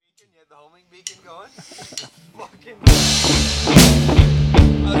the homing beacon going. Fucking.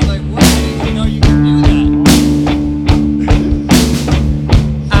 I was like, what? You know you can do that.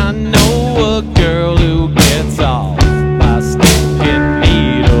 I know a girl who gets off by sticking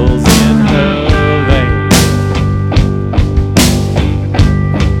needles in her veins.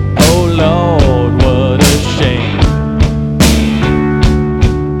 Oh Lord, what a shame.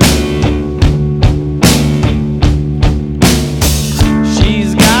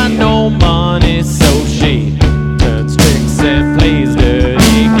 She's got no money, so she turns tricks and plays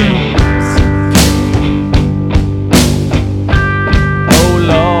dirty games. Oh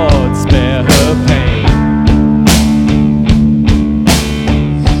Lord, spare her pain.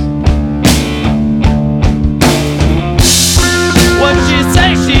 What she say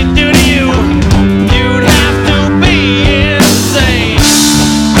she'd do to you, you'd have to be insane.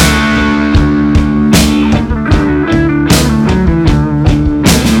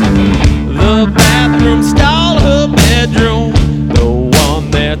 The bathroom stall, her bedroom, the one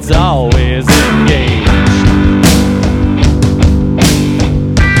that's always engaged.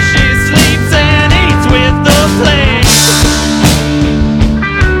 She sleeps and eats with the plague.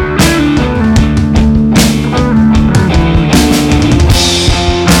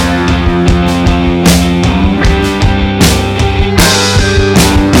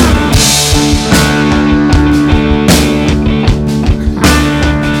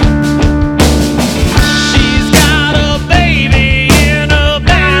 She's got a baby in her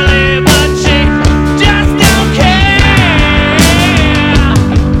belly, but she just don't care.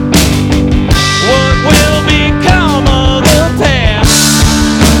 What will become of the pair?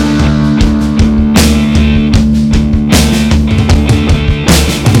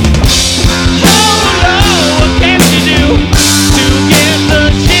 Oh Lord, what can she do to get the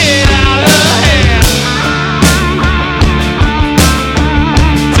shit out of her hair?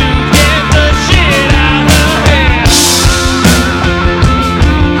 To get the shit out of her hair.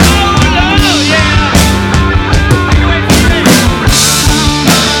 Oh Lord, yeah.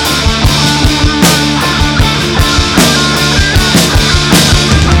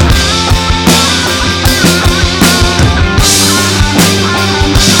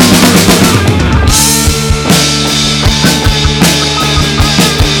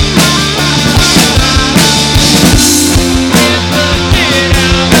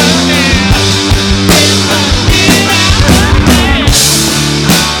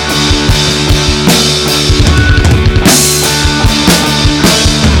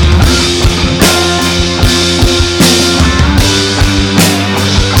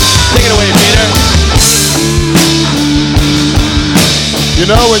 Take it away, Peter. You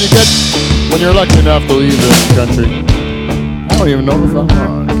know, when you're lucky enough to leave this country, I don't even know if I'm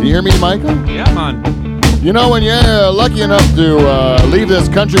on. Can you hear me, Michael? Yeah, I'm on. You know, when you're lucky enough to leave this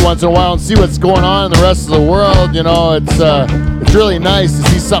country once in a while and see what's going on in the rest of the world, you know, it's really nice to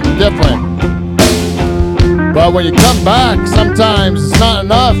see something different. But when you come back, sometimes it's not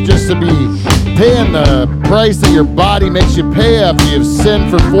enough just to be paying the price that your body makes you pay after you've sinned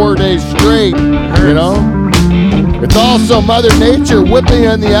for 4 days straight, you know? It's also Mother Nature whipping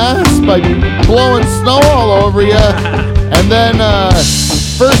you in the ass by blowing snow all over you. And then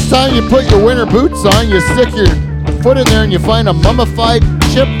first time you put your winter boots on, you stick your foot in there and you find a mummified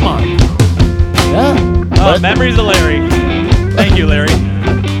chipmunk. Yeah. Oh, memories of Larry. Thank you, Larry.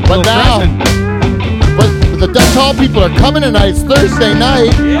 But now, but the tall people are coming tonight. It's Thursday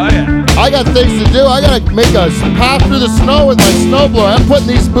night. Oh, yeah. I got things to do. I gotta make a path through the snow with my snowblower. I'm putting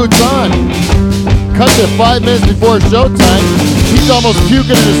these boots on. Cut to 5 minutes before showtime. He's almost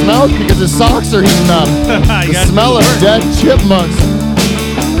puking in his mouth because his socks are heating up. The smell of dead chipmunks.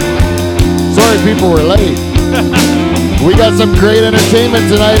 Sorry people were late. We got some great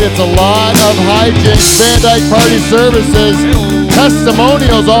entertainment tonight. It's a lot of hijinks, Van Dyke Party Services,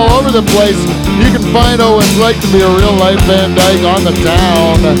 testimonials all over the place. You can find out what it's like to be a real life Van Dyke on the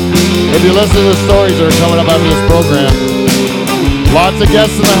town if you listen to the stories that are coming up out of this program. Lots of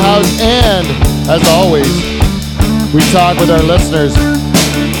guests in the house, and as always, we talk with our listeners.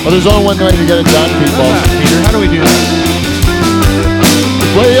 Well, there's only one way to get it done, people. Peter, how do we do that?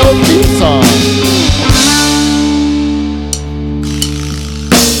 Play the old theme song.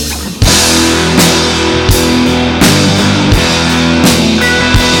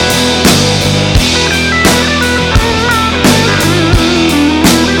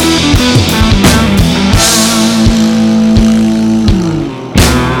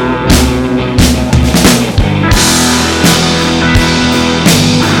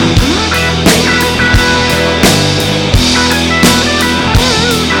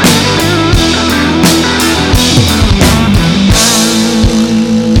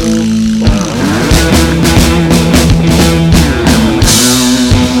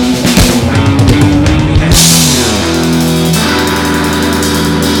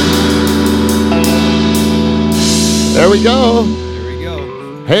 we go. Here we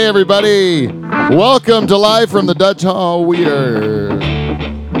go. Hey, everybody. Welcome to Live from the Dutch Hall. We're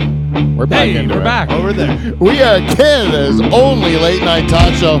back. Hey, we're back. Over there. We are Canada's only late night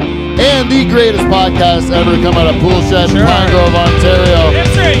talk show and the greatest podcast ever to come out of Pool Shed, Sure. Pine Grove, Ontario.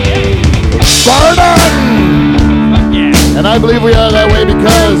 That's right. Barnum! Yeah. And I believe we are that way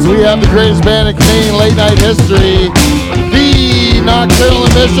because we have the greatest band in Canadian late night history, the Nocturnal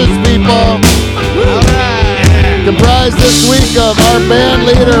Emissions people. All right. Comprised this week of our band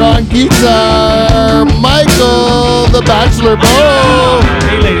leader on guitar, Michael, the Bachelor Bo.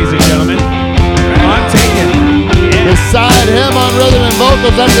 Hey, ladies and gentlemen. I'm taking. Yeah. Beside him on rhythm and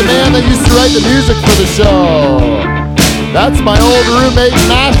vocals, that's the man that used to write the music for the show. That's my old roommate in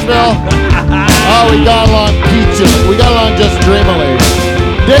Nashville. Oh, we got along peaches. We got along just dreamily.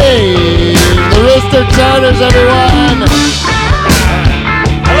 Dave, the Rooster Charters, everyone.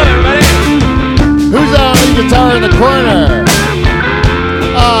 Hello, everybody. Who's on the guitar in the corner?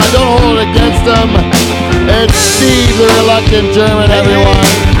 Don't hold it against him. It's Steve, the reluctant German, everyone.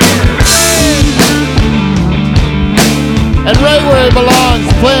 And right where he belongs,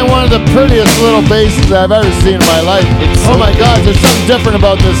 playing one of the prettiest little basses I've ever seen in my life. Oh my God, there's something different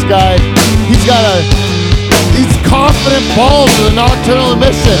about this guy. He's confident balls of the Nocturnal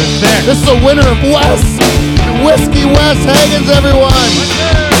Emission. This is the winner of Whiskey West Hagens, everyone.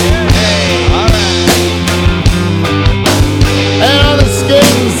 And on the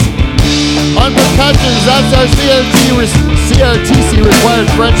skins, on percussions, that's our CRTC required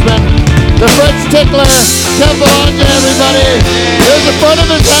Frenchman, the French tickler, Ken Bologna, everybody. Here's the front of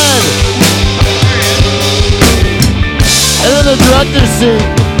his head. And in the director's seat,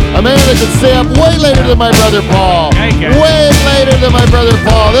 a man that can stay up way later than my brother Paul. Way later than my brother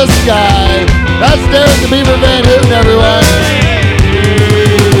Paul. This guy, that's Derek the Beaver Van Houten, everyone.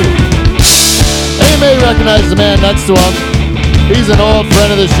 And you may recognize the man next to him. He's an old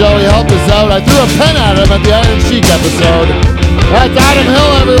friend of the show. He helped us out. I threw a pen at him at the Iron Sheik episode. That's Adam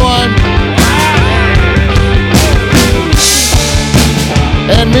Hill, everyone.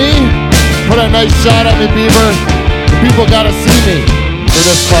 And me, put a nice shot at me, Beaver. The people gotta see me for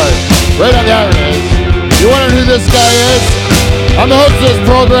this part. Right on the iron edge. You wonder who this guy is? I'm the host of this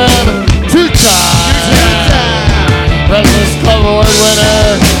program, two-time President's Club Award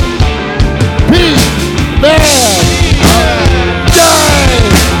winner, Pete Van Dyke.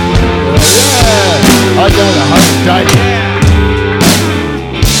 Yeah. I got a hard Dyke.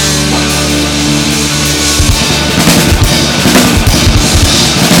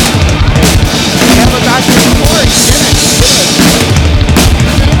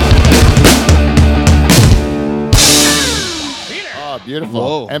 Beautiful.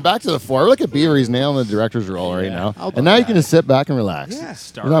 Whoa. And back to the floor. Look at Beaver. He's nailing the director's role right now. And now you can just sit back and relax. Yeah.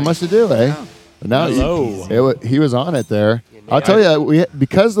 There's not much to do, eh? Yeah. But now Hello. he was on it there. I'll tell you,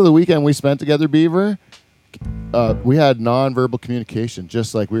 because of the weekend we spent together, Beaver, we had nonverbal communication,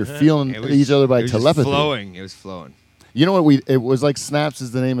 just like we were feeling each other by telepathy. It was flowing. You know what? It was like Snaps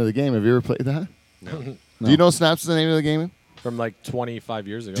is the name of the game. Have you ever played that? No. Do you know Snaps is the name of the game? From like 25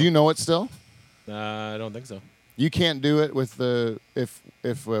 years ago. Do you know it still? I don't think so. You can't do it with the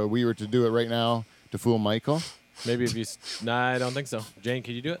if we were to do it right now to fool Michael. Maybe if you. Nah, I don't think so. Jane,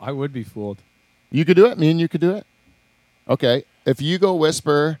 can you do it? I would be fooled. You could do it. Me and you could do it. Okay. If you go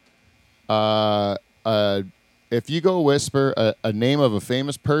whisper, a name of a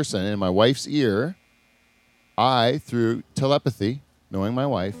famous person in my wife's ear, I, through telepathy, knowing my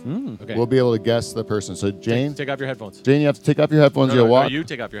wife, Okay. will be able to guess the person. So Jane, Take off your headphones. Jane, you have to take off your headphones. No, You'll no, walk. you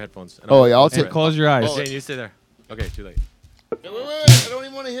take off your headphones. And Oh, yeah, I'll whisper take- it. Close your eyes. Jane, you stay there. Okay, too late. Wait, I don't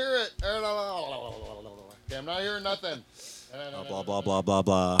even want to hear it. Okay, I'm not hearing nothing. Blah blah blah blah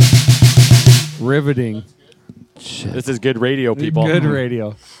blah. Riveting. This is good radio, people. Good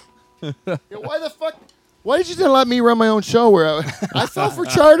radio. Yeah, why the fuck? Why did you not let me run my own show where I fell for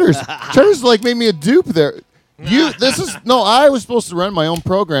Charters? Charters like made me a dupe there. I was supposed to run my own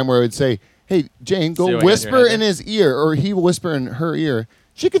program where I would say, hey, Jane, See what I go got in your whisper head in his ear, or he will whisper in her ear.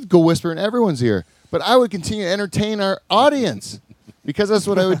 She could go whisper in everyone's ear, but I would continue to entertain our audience because that's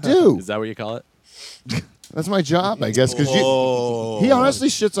what I would do. Is that what you call it? That's my job, I guess, because he honestly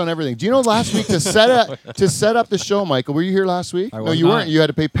shits on everything. Do you know last week to set up the show, Michael? Were you here last week? I No, was you not. weren't. You had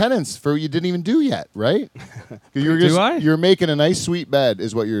to pay penance for what you didn't even do yet, right? 'Cause you were Do I? You're making a nice sweet bed,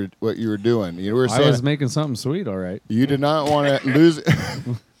 is what you were doing. You were I saying was making something sweet, all right. you did not want to lose.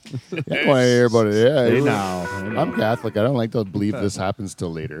 You don't want to hear about it. Yeah, Hey, you were- now. I'm Catholic. I don't like to believe this happens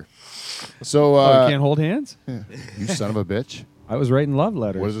till later. So, Oh, you can't hold hands? you son of a bitch. I was writing love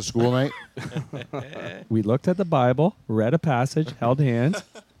letters. What is a school night? We looked at the Bible, read a passage, held hands,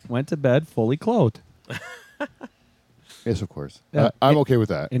 went to bed fully clothed. Yes, of course. Yeah. I'm okay with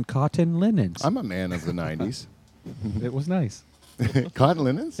that. In cotton linens. I'm a man of the 90s. It was nice. Cotton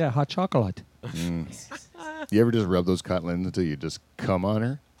linens? Yeah, hot chocolate. You ever just rub those cotton linens until you just come on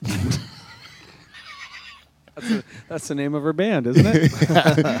her? That's the name of her band, isn't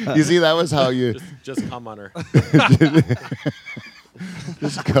it? You see, that was how you Just come on her.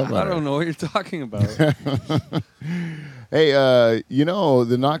 just come I on her. don't know what you're talking about. Hey,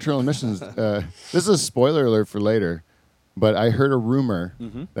 the nocturnal emissions, this is a spoiler alert for later, but I heard a rumor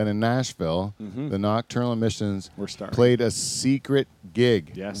that in Nashville, the nocturnal emissions We're starting. played a secret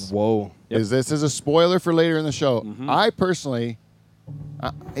gig. Yes. Whoa. This is a spoiler for later in the show. I personally,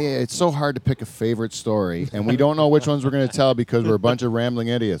 it's so hard to pick a favorite story, and we don't know which ones we're going to tell because we're a bunch of rambling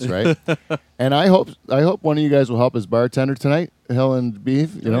idiots, right? And I hope one of you guys will help as bartender tonight, Hill and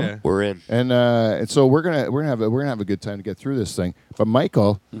Beef. You know, Yeah. We're in. and so we're gonna have a good time to get through this thing. But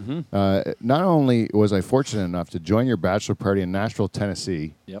Michael, not only was I fortunate enough to join your bachelor party in Nashville,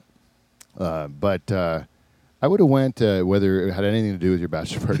 Tennessee, Yep. but I would have went whether it had anything to do with your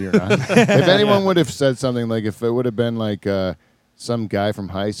bachelor party or not. If anyone would have said something like, if it would have been like some guy from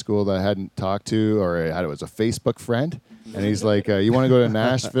high school that I hadn't talked to, or it was a Facebook friend, and he's like, you want to go to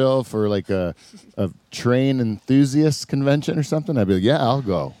Nashville for like a train enthusiast convention or something? I'd be like, yeah, I'll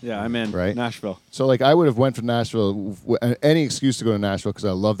go. Yeah, I'm in. Right. Nashville. So like I would have went for Nashville, any excuse to go to Nashville because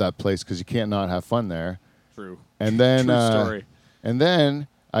I love that place because you can't not have fun there. True. And then True story. And then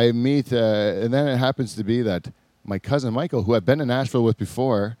I meet, and then it happens to be that my cousin Michael, who I've been to Nashville with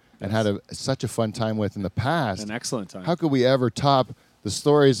before and had such a fun time with in the past. An excellent time. How could we ever top the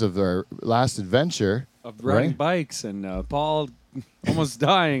stories of our last adventure? Of riding right? bikes and Paul almost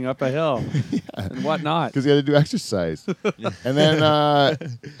dying up a hill and whatnot. Because you had to do exercise. And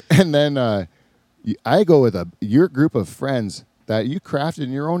then I go with your group of friends that you crafted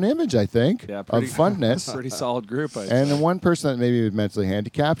in your own image, I think, Yeah, of pretty- funness. Pretty solid group. I'd And say. then one person that maybe was mentally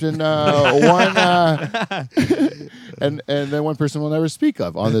handicapped, and one, and then one person we'll never speak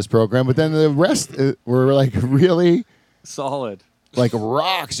of on this program. But then the rest were like really Solid. like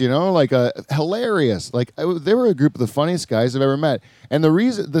rocks, like hilarious. Like they were a group of the funniest guys I've ever met. And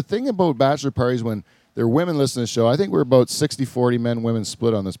the thing about bachelor parties when there are women listening to the show, I think we're about 60-40 men, women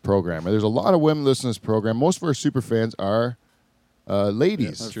split on this program. And there's a lot of women listening to this program. Most of our super fans are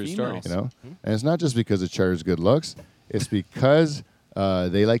ladies. Or True females. story. And it's not just because of Charter's good looks. It's because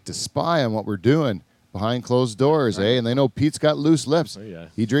they like to spy on what we're doing behind closed doors, eh? And they know Pete's got loose lips. Oh, yeah.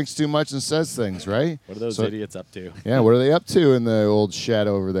 He drinks too much and says things, right? What are those So- idiots up to? Yeah, what are they up to in the old shed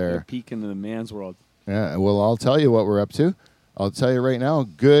over They're there? peeking into the man's world. Yeah, well, I'll tell you what we're up to. I'll tell you right now,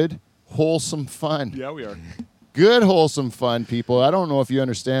 good, wholesome fun. Yeah, we are. Good, wholesome fun, people. I don't know if you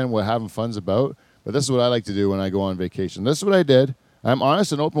understand what having fun's about, but this is what I like to do when I go on vacation. This is what I did. I'm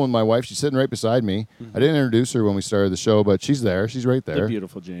honest and open with my wife. She's sitting right beside me. I didn't introduce her when we started the show, but she's there. She's right The there.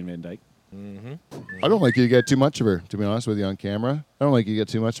 beautiful Jane Van Dyke. I don't like you to get too much of her, to be honest with you, on camera. I don't like you to get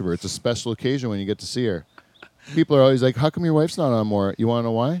too much of her. It's a special occasion when you get to see her. People are always like, how come your wife's not on more? You want to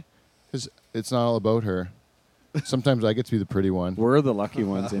know why? Because it's not all about her. Sometimes I get to be the pretty one. We're the lucky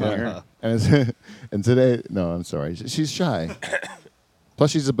ones in here. And today, no, I'm sorry. She's shy.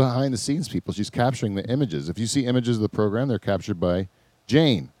 Plus, she's a behind-the-scenes people. She's capturing the images. If you see images of the program, they're captured by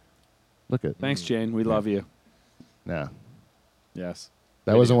Jane. Look at. Thanks, Jane. We love you. Nah, Yes.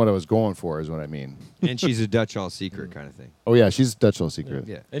 that wasn't what I was going for, is what I mean. And she's a Dutch all secret kind of thing. Oh, yeah, she's Dutch Little Secret.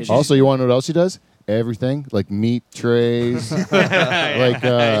 Yeah. And Also, you want to know what else she does? Everything. Like meat trays. like,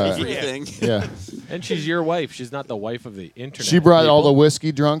 Everything. yeah. And she's your wife. She's not the wife of the internet. She brought all the people.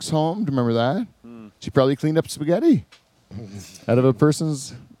 whiskey drunks home. Do you remember that? She probably cleaned up spaghetti out of a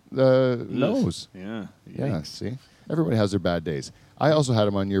person's nose. Yeah. Yeah, see? Everybody has their bad days. I also had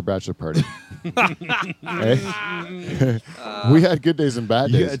them on your bachelor party. Eh? We had good days and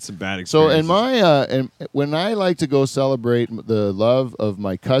bad You days. had some bad So experiences. in my and when I like to go celebrate the love of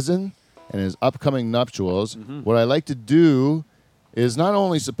my cousin and his upcoming nuptials, what I like to do is not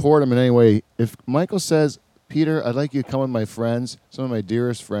only support him in any way. If Michael says, "Peter, I'd like you to come with my friends, some of my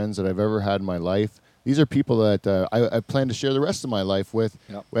dearest friends that I've ever had in my life." These are people that I plan to share the rest of my life with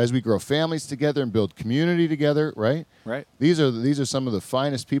Yep. as we grow families together and build community together. Right? Right. These are some of the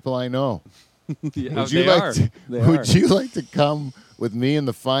finest people I know. Yeah, Would you they like are. to, They would are. you like to come with me and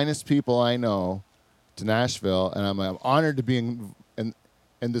the finest people I know to Nashville? And I'm honored to be in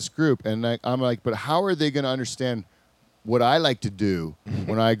this group. And I'm like, but how are they going to understand what I like to do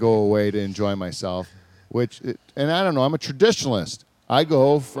when I go away to enjoy myself? And I don't know. I'm a traditionalist. I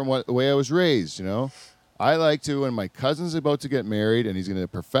go from the way I was raised. I like to, when my cousin's about to get married and he's going to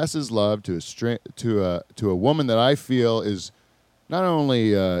profess his love to a woman that I feel is not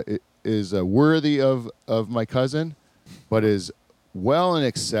only is worthy of my cousin, but is well in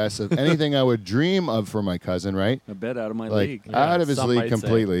excess of anything I would dream of for my cousin, right? A bit out of my Like league. out of his some league might say.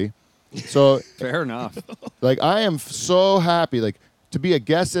 completely. So Fair enough. like I am so happy. Like to be a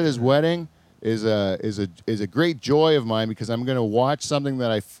guest at his wedding is a great joy of mine because I'm going to watch something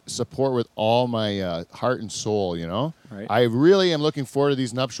that I support with all my heart and soul. You know, Right. I really am looking forward to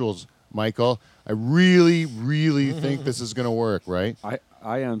these nuptials, Michael. I really, really think this is going to work. Right.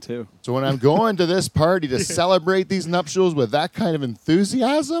 I am too. So when I'm going to this party to celebrate these nuptials with that kind of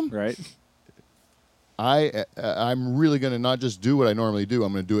enthusiasm, Right. I'm really going to not just do what I normally do.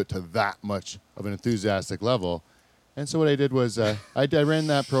 I'm going to do it to that much of an enthusiastic level. And so what I did was I ran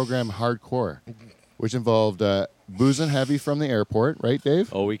that program hardcore, which involved boozing heavy from the airport, right, Dave?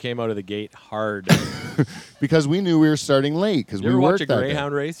 Oh, we came out of the gate hard. Because we knew we were starting late because You we ever watch worked a that day.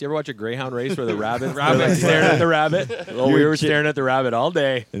 greyhound race? You ever watch a greyhound race where the rabbit staring at the rabbit? Oh, we were staring at the rabbit all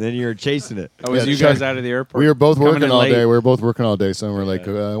day. And then you're chasing it. Oh, was Yeah, you sure. guys out of the airport? We were both Coming working in all late. day. We were both working all day. So we're like,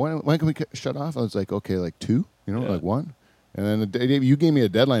 when can we shut off? I was like, okay, like 2, like 1. And then the day, you gave me a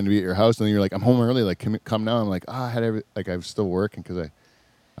deadline to be at your house, and then you're like, I'm home early. Like, come now. I'm like, I was still working because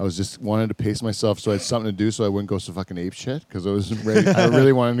I was just wanted to pace myself so I had something to do so I wouldn't go so fucking ape shit because I was ready. I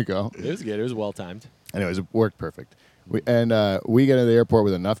really wanted to go. It was good. It was well timed. Anyways, it worked perfect. We get to the airport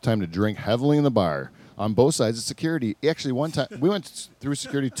with enough time to drink heavily in the bar on both sides of security. Actually, one time we went through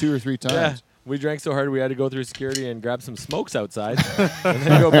security 2 or 3 times. Yeah. We drank so hard we had to go through security and grab some smokes outside and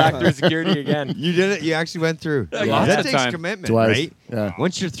then go back through security again. You did it. You actually went through. Lots That of takes time. commitment, Twice. right? Yeah.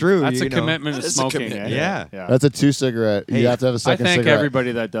 Once you're through, That's you a know. commitment of That is a smoking. commitment. Yeah. That's a 2 cigarette. Hey, you have to have a I second thank cigarette.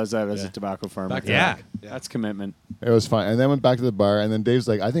 everybody that does that as a tobacco farmer. Back to Yeah. back. That's commitment. It was fun. And then went back to the bar, and then Dave's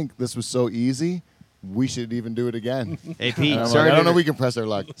like, I think this was so easy, we should even do it again. Hey, Pete, And I'm sorry, like, I don't to know if we can press our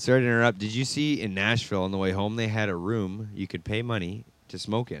luck. sorry to interrupt. Did you see in Nashville on the way home, they had a room you could pay money to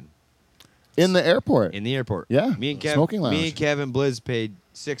smoke in In the airport. the airport? Yeah, Me and Kev, smoking lounge. Me and Kevin Blizz paid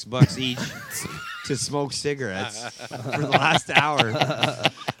 $6 each to smoke cigarettes for the last hour.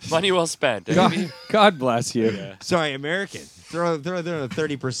 Money well spent. God bless you. Sorry, American. Throw the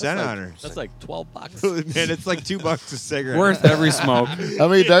 30% on her. That's like $12. Man, it's like $2 a cigarette. Worth every smoke. How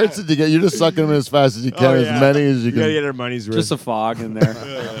many darts did you get? You're just sucking them as fast as you can, Oh, as yeah. many as you You gotta can. get our money's worth. Just a fog in there.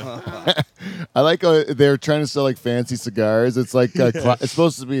 I like how they're trying to sell like fancy cigars. It's like it's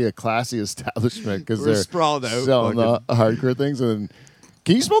supposed to be a classy establishment because We're they're sprawled out. selling the hardcore things. And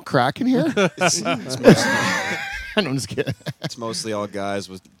can you smoke crack in here? I'm just kidding. It's mostly all guys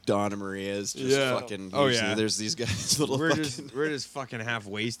with Donna Maria's. Just Yeah. fucking. Oh, usually yeah. There's these guys little. We're fucking, just fucking half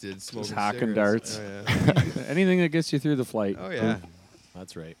wasted smoking hacking cigarettes. darts. Anything that gets you through the flight. Oh yeah.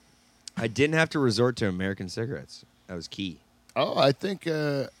 That's right. I didn't have to resort to American cigarettes. That was key. Oh, I think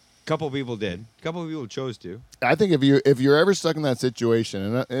Couple people did. Couple people chose to. if you're ever stuck in that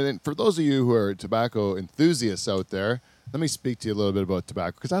situation, and for those of you who are tobacco enthusiasts out there, let me speak to you a little bit about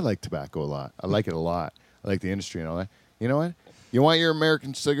tobacco because I like tobacco a lot. I like it a lot. I like the industry and all that. You know what? You want your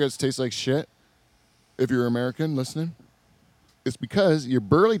American cigarettes to taste like shit? If you're American listening, it's because your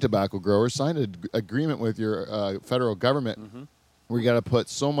burley tobacco growers signed an agreement with your federal government where you got to put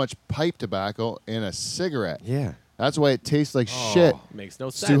so much pipe tobacco in a cigarette. Yeah. That's why it tastes like shit. Makes no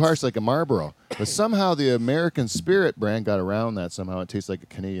It's sense. too harsh like a Marlboro. But somehow the American Spirit brand got around that. Somehow it tastes like a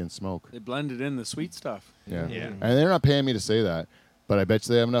Canadian smoke. They blended in the sweet stuff. Yeah. Yeah. And they're not paying me to say that, but I bet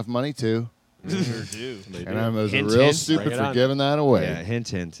you they have enough money to. They do. And I was Hint, real hint. stupid Bring it for on. giving that away. Yeah. Hint,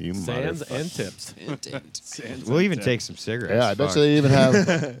 hint. You Sands motherfucker. and tips. We'll even take some cigarettes. Yeah, I bet Fuck. you they even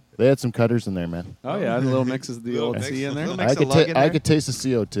have. They had some cutters in there, man. Oh yeah, and a little mix of the Little old mix- C in there. little Nothing mix of lug in I there? could taste the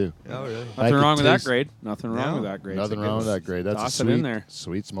CO2. Oh really? I could wrong with that taste- grade. Nothing wrong No. with that grade. Nothing wrong with that grade. That's Toss a it sweet, in there.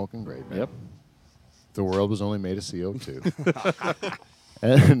 sweet smoking grade. Man. Yep. The world was only made of CO2.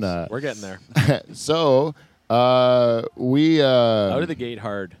 And We're getting there. so we Out of the gate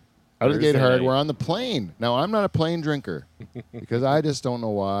hard. Out of the gate Thursday hard. night. We're on the plane. Now, I'm not a plane drinker because I just don't know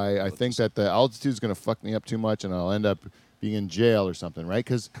why. I think that the altitude's going to fuck me up too much and I'll end up being in jail or something, right?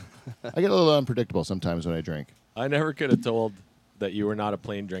 Because I get a little unpredictable sometimes when I drink. I never could have told that you were not a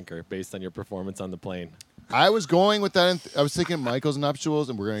plane drinker based on your performance on the plane. I was going with that. I was thinking Michael's nuptials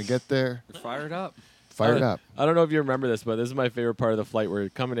and we're going to get there. Fired up. Fired up. I don't know if you remember this, but this is my favorite part of the flight. We're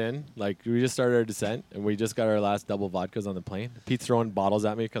coming in, like we just started our descent, and we just got our last double vodkas on the plane. Pete's throwing bottles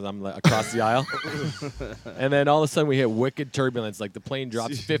at me because I'm like, across the aisle, and then all of a sudden we hit wicked turbulence. Like the plane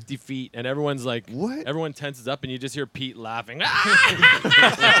drops 50 feet, and everyone's like, What? Everyone tenses up, and you just hear Pete laughing,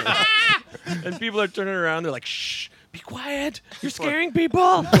 and people are turning around. They're like, "Shh, be quiet! You're scaring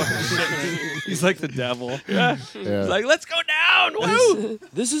people." He's like the devil. Yeah. Yeah. He's like, "Let's go down." down. Woo!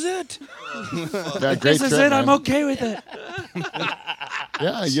 This is it. Yeah, great This is trip, it. I'm man. okay with it.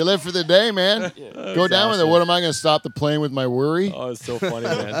 Yeah, you live for the day, man. Go down with it. What am I going to stop the plane with my worry? Oh, it's so funny,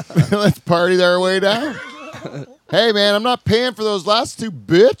 man. Let's party our way down. Hey, man, I'm not paying for those last two,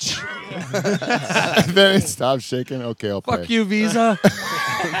 bitch. And then it stops shaking. Okay, I'll pay. Fuck you, Visa.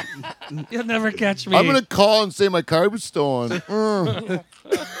 You'll never catch me. I'm going to call and say my card was stolen.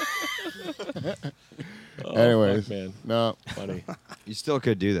 Anyways, man. no. Funny. You still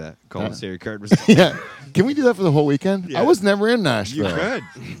could do that. Call and say your card was. Yeah. Can we do that for the whole weekend? Yeah. I was never in You Nashville.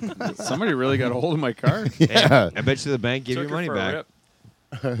 could. Somebody really got a hold of my card. Yeah. I bet you the bank give Took your her money for a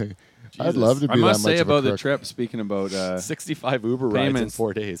back. rip. I'd love to be I must that much say of a about the crook. trip, speaking about 65 Uber rides in Payments.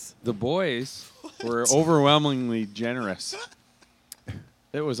 4 days. the boys were overwhelmingly generous.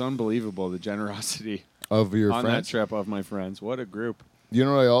 It was unbelievable, the generosity Of your on friends? that trip of my friends. What a group. You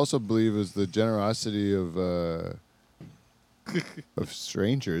know what I also believe is the generosity of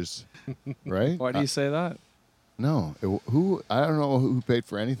strangers, right? Why do you say that? No, who I don't know who paid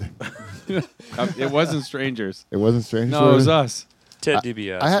for anything. It wasn't strangers. It wasn't strangers. No, it was us. Ted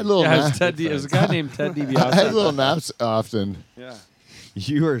DiBiase. I had little Yeah, it was, naps. Ted it was a guy named Ted I had DiBiase. little naps often. Yeah.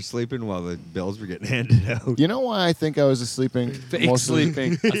 You were sleeping while the bills were getting handed out. You know why I think I was sleeping? Fake mostly?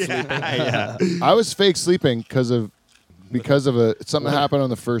 sleeping. Yeah. I was fake sleeping because of something that happened on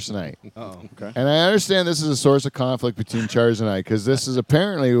the first night. Oh, okay. And I understand this is a source of conflict between Charles and I because this is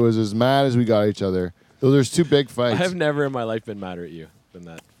apparently was as mad as we got each other. Though there's two big I fights. have never in my life been madder at you than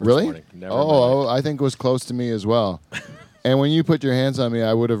that. First Really? Morning. Never in my life. Oh, I think it was close to me as well. And when you put your hands on me,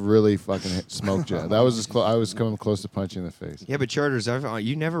 I would have really fucking smoked you. That was I was coming close to punching in the face. Yeah, but Charters,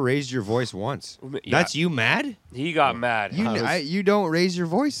 you never raised your voice once. Yeah. That's you mad? He got mad. You don't raise your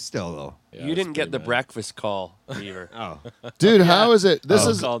voice still though. Yeah, You it's didn't get pretty the mad. breakfast call either. Oh, Dude, how is it? This Oh,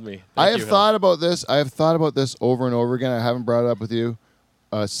 is called me. I Thank have you, thought about this. I have thought about this over and over again. I haven't brought it up with you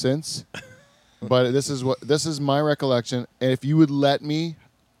since. But this is my recollection. And if you would let me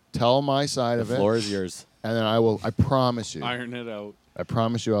tell my side The of it, floor is yours. and then I promise you. Iron it out. I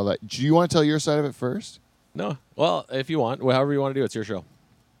promise you I'll let. Do you want to tell your side of it first? No. Well, if you want, however you want to do it, it's your show.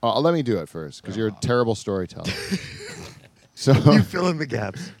 Let me do it first because you're a terrible storyteller. So you fill in the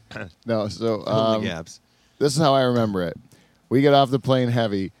gaps. no, so Fill in the gaps. this is how I remember it. We get off the plane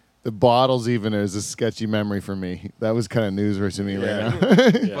heavy. The bottles even is a sketchy memory for me. That was kind of newsworthy to me right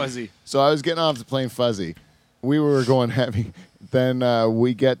now. Yeah. Fuzzy. So I was getting off the plane fuzzy. We were going heavy. Then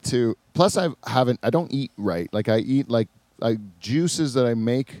we get to. Plus, I don't eat right. Like I eat like juices that I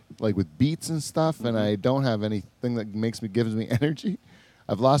make like with beets and stuff, and I don't have anything that gives me energy.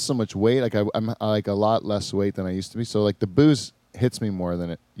 I've lost so much weight. Like I'm like a lot less weight than I used to be. So like the booze hits me more than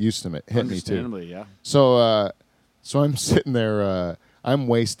it used to hit me too. Understandably, yeah. So so I'm sitting there. I'm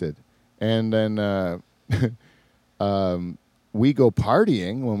wasted, and then we go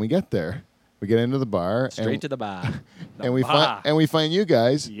partying when we get there. We get into the bar Straight to the bar. and we find you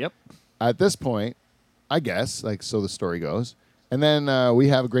guys Yep. at this point, I guess, like so the story goes. And then we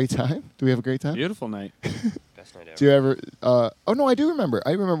have a great time. Do we have a great time? Beautiful night. Best night ever. Do you ever? Oh no, I do remember.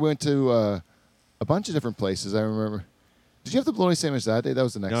 I remember we went to a bunch of different places. I remember. Did you have the bologna sandwich that day? That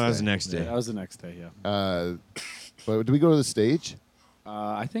was the next No, day. that was the next day. That was the next day, yeah. But did we go to the stage?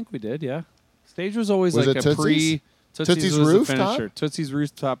 I think we did, yeah. Stage was always Was like it a Tootsie's? Tootsie's Tootsie's was the Rooftop? finisher. Tootsie's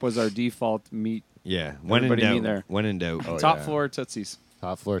Rooftop was our default meet. Yeah, when in Everybody meet doubt. there. When in doubt. Oh, Top yeah. floor Tootsie's.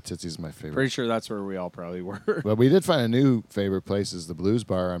 Top floor Tootsie's is my favorite. Pretty sure that's where we all probably were. But we did find a new favorite place is the Blues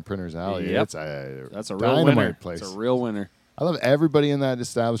Bar on Printers Alley. Yep. It's a That's a real dynamite winner. place. It's a real winner. I love everybody in that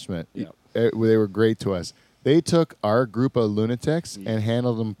establishment. Yep. They were great to us. They took our group of lunatics and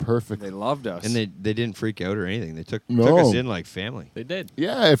handled them perfectly. They loved us. And they didn't freak out or anything. They took No. us in like family. They did.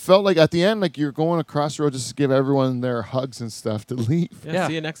 Yeah, it felt like at the end, like you're going across the road just to give everyone their hugs and stuff to leave. Yeah. Yeah.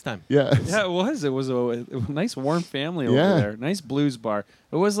 See you next time. Yeah. Yeah, it was. It was a nice, warm family over Yeah. there. Nice blues bar.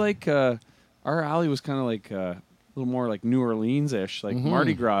 It was like our alley was kind of like a little more like New Orleans-ish, like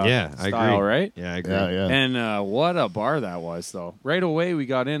Mardi Gras Yeah, I style, agree. right? Yeah, I agree. Yeah. And what a bar that was, though. Right away, we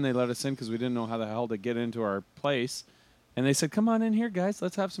got in. They let us in because we didn't know how the hell to get into our place. And they said, come on in here, guys.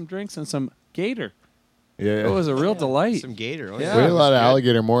 Let's have some drinks and some gator. Yeah. It was a real delight. Some gator. Oh, Yeah. We had a lot of It's good.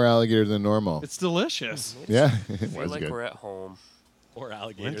 alligator, more alligator than normal. It's delicious. Yeah, it Feel was like good. we're at home. Or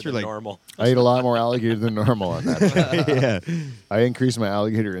alligator Went through, than like- normal. I ate a lot more alligator than normal on that. yeah. I increased my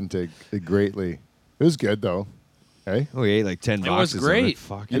alligator intake greatly. It was good though. Hey, Oh, we ate like 10 It was boxes. great.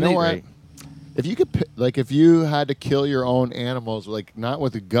 Fuck, you it know was what? great. If you could, if you had to kill your own animals, like not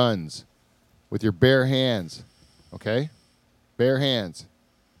with the guns, with your bare hands, okay, bare hands.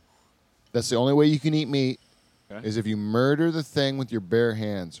 That's the only way you can eat meat. Okay. Is if you murder the thing with your bare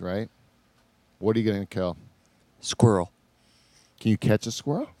hands, right? What are you gonna kill? Squirrel. Can you catch a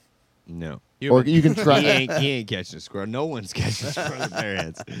squirrel? No. Or you can try. He ain't catching a squirrel. No one's catching a squirrel with bare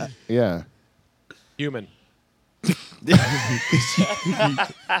hands. Yeah. Human.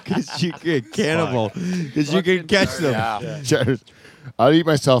 Because you could cannibal. Because you could catch them. Yeah. I'll eat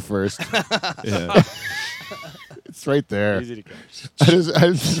myself first. Yeah. It's right there. Easy to catch.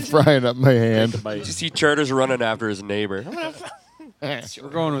 I'm just frying up my hand. Bite. You see Charters running after his neighbor. We're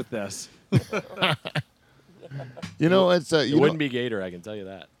going with this. You know, it's It you wouldn't know, be gator, I can tell you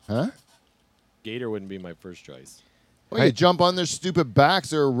that. huh? Gator wouldn't be my first choice. Well, you jump on their stupid backs.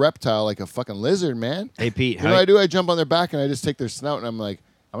 They're a reptile, like a fucking lizard, man. Hey, Pete. You know what I do? I jump on their back and I just take their snout and I'm like,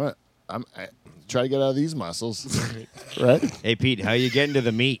 I try to get out of these muscles, right? Hey, Pete, how you getting to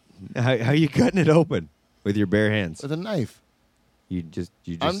the meat? How you cutting it open with your bare hands? With a knife. You just.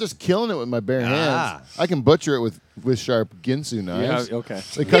 I'm just killing it with my bare Ah. hands. I can butcher it with sharp Ginsu knives. Yeah, okay.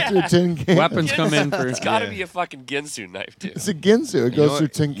 They cut through tin cans. Weapons come in for. It's got to be a fucking Ginsu knife, too. It's a Ginsu. It goes through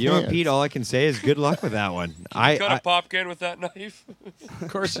tin You know what, cans. Pete? All I can say is good luck with that one. Cut a I pop can with that knife. Of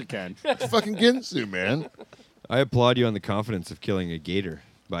course you can. It's fucking Ginsu, man. I applaud you on the confidence of killing a gator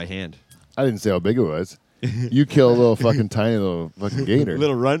by hand. I didn't say how big it was. You kill a little fucking tiny little fucking gator.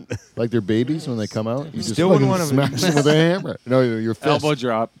 Little runt. Like they're babies when they come out. You just Still fucking wouldn't wanna- smash them with a hammer. No, your fist. Elbow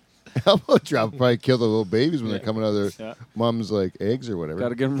drop. Elbow drop probably kill the little babies when they're coming out of their Yeah. mom's like eggs or whatever. Got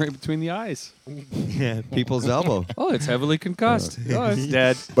to get him right between the eyes. Yeah, people's elbow. Oh, it's heavily concussed. Oh, it's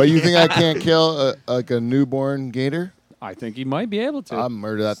dead. But you think I can't kill like a newborn gator? I think he might be able to. I'll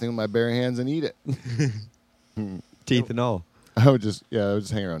murder that thing with my bare hands and eat it. Teeth and all. I would just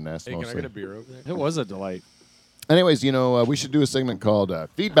hang around nest Hey, can I mostly. get a beer over there? It was a delight. Anyways, you know, we should do a segment called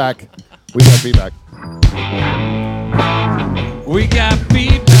Feedback. We got feedback. We got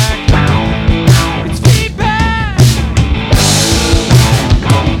feedback. It's feedback.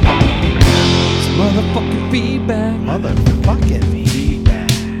 It's motherfucking feedback. Motherfucking feedback.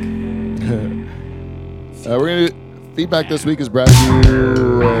 We're going to do feedback this week is brought to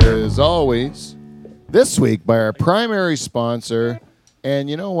you, as always, this week by our primary sponsor. And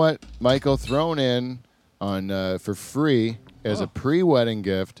you know what, Michael, thrown in on for free as a pre-wedding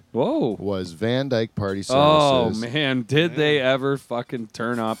gift Whoa. was Van Dyke Party Oh, Services. man. Did they ever fucking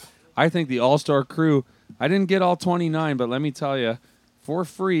turn up? I think the all-star crew, I didn't get all 29, but let me tell you, for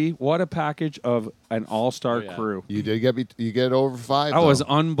free, what a package of an all-star Oh, yeah. crew. You did get over 5. That though. was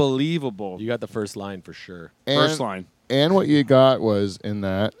unbelievable. You got the first line for sure. First line. And what you got was in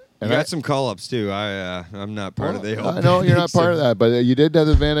that. You And got some call-ups, too. I'm not part of the whole I know you're not part of that, but you did have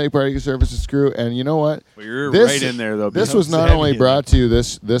the Van Dyke Party Services crew, and you know what? Well, you're This- right in there, though. This Bill. was not Savvy only in brought to you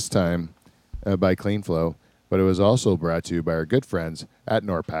this time by Clean Flow, but it was also brought to you by our good friends at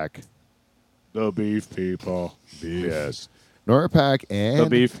Norpac. the beef people. Yes, Norpac The and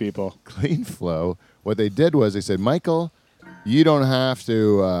beef people. Clean Flow. What they did was they said, Michael, you don't have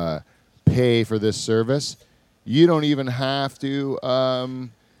to pay for this service. You don't even have to.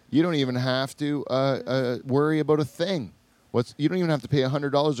 Worry about a thing. You don't even have to pay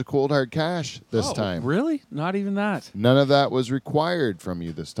 $100 of cold hard cash this Oh, time. Really? Not even that. None of that was required from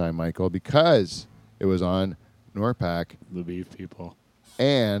you this time, Michael, because it was on Norpac The beef people.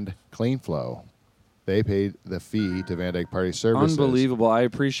 and Clean Flow. They paid the fee to Van Dyke Party Services. Unbelievable. I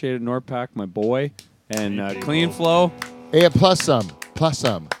appreciated Norpac, my boy, and Clean Flow. Hey, plus some.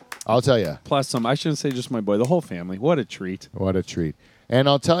 I'll tell you. Plus some. I shouldn't say just my boy. The whole family. What a treat. What a treat. And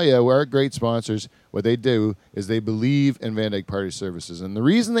I'll tell you, we're great sponsors. What they do is they believe in Van Dyke Party Services. And the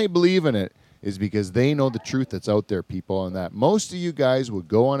reason they believe in it is because they know the truth that's out there, people, and that most of you guys would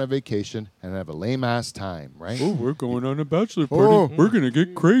go on a vacation and have a lame-ass time, right? Oh, we're going on a bachelor party. Oh. We're going to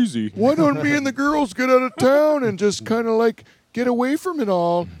get crazy. Why don't me and the girls get out of town and just kind of like get away from it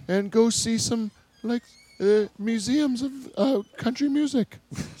all and go see some like museums of country music?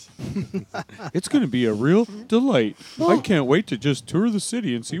 It's going to be a real delight. I can't wait to just tour the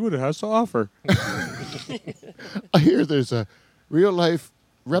city and see what it has to offer. I hear there's a real-life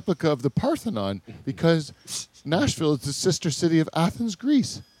replica of the Parthenon because Nashville is the sister city of Athens,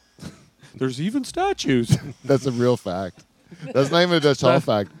 Greece. There's even statues. That's a real fact. That's not even a Dutch Hall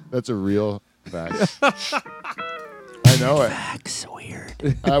fact. That's a real fact. I know it. Facts weird.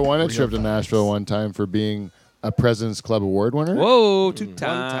 I won a trip to Nashville one time for being a President's Club Award winner. Whoa,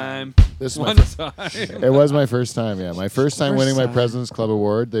 two-time. This is my One time. It was my first time, yeah. My first time winning my time. President's Club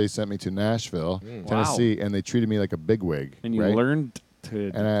Award. They sent me to Nashville, Tennessee, and they treated me like a bigwig. And you right? learned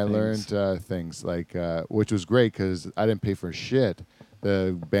to And I things. learned things like, which was great because I didn't pay for shit.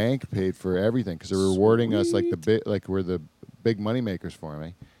 The bank paid for everything because they're rewarding us like we're the big money makers for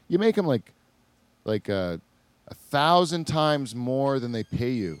me. You make them like 1,000 times more than they pay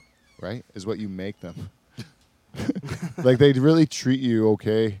you, right? Is what you make them. Like they really treat you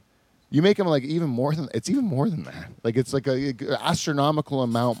okay. You make them like even more than that. Like it's like a astronomical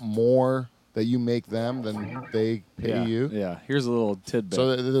amount more that you make them than they pay you. Yeah. Here's a little tidbit.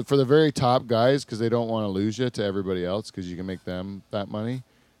 So for the very top guys, because they don't want to lose you to everybody else, because you can make them that money,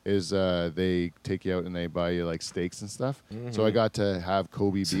 is they take you out and they buy you like steaks and stuff. So I got to have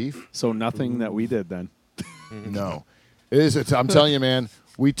Kobe beef. So nothing that we did then. No, I'm telling you, man.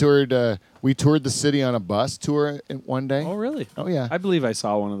 We toured the city on a bus tour one day. Oh, really? Oh yeah. I believe I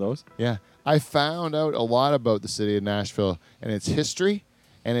saw one of those. Yeah, I found out a lot about the city of Nashville and its history,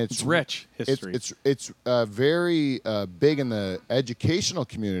 and It's rich history. It's very big in the educational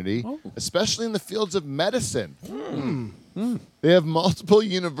community, especially in the fields of medicine. They have multiple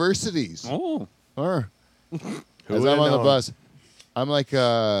universities. Oh. Or as would've I'm on the known? bus, I'm like this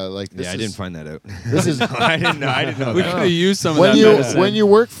Yeah, I is- didn't find that out. This is I didn't know We that. could have used some of when that you medicine. when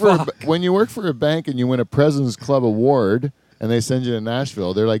you work for a bank and you win a President's Club award and they send you to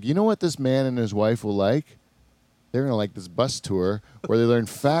Nashville, they're like, you know what this man and his wife will like? They're gonna like this bus tour where they learn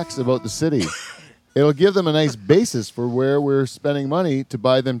facts about the city. It'll give them a nice basis for where we're spending money to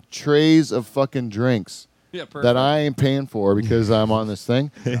buy them trays of fucking drinks that I ain't paying for because I'm on this thing,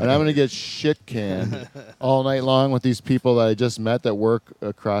 and I'm gonna get shit canned all night long with these people that I just met that work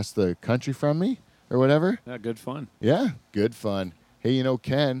across the country from me or whatever. Yeah, good fun. Yeah, good fun. Hey, you know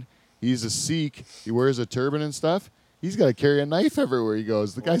Ken? He's a Sikh. He wears a turban and stuff. He's got to carry a knife everywhere he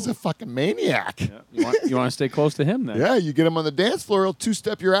goes. The guy's a fucking maniac. Yeah. You want to stay close to him then? Yeah, you get him on the dance floor, he'll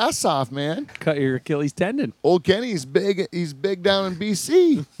two-step your ass off, man. Cut your Achilles tendon. Old Kenny's big. He's big down in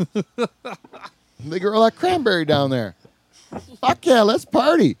BC. They grow like cranberry down there. Fuck yeah, let's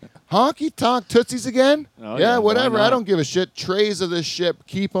party. Honky tonk tootsies again? Oh, yeah, yeah, why whatever. I not? don't give a shit. Trays of this shit,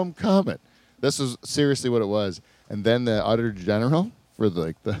 keep them coming. This is seriously what it was. And then the auditor general for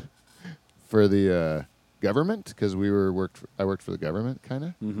the government, because I worked for the government, kind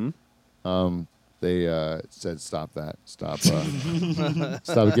of. Mm-hmm. They said, "Stop that! Stop!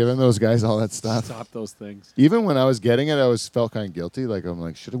 Stop giving those guys all that stuff." Stop those things. Even when I was getting it, I felt kind of guilty. Like I'm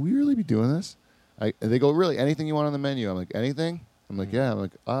like, should we really be doing this? And they go, really? Anything you want on the menu? I'm like, anything? I'm like, yeah. I'm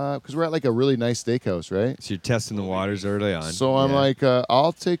like, because we're at like a really nice steakhouse, right? So you're testing the waters early on. So I'm Yeah. like,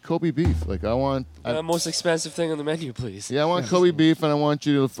 I'll take Kobe beef. Like I want. The most expensive thing on the menu, please. Yeah, I want Kobe beef, and I want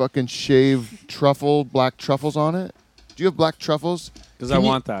you to fucking shave black truffles on it. Do you have black truffles? Because I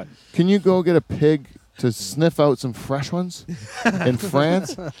want that. Can you go get a pig to sniff out some fresh ones in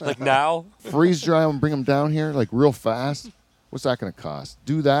France? Like now? Freeze dry them and bring them down here like real fast? What's that going to cost?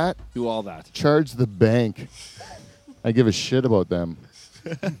 Do that. Do all that. Charge the bank. I give a shit about them.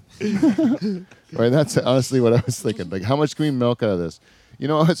 Right? That's honestly what I was thinking. Like, how much can we milk out of this? You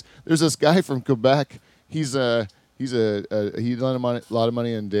know, there's this guy from Quebec. He lent a lot of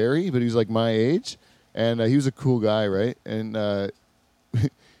money in dairy, but he's like my age, and he was a cool guy, right? And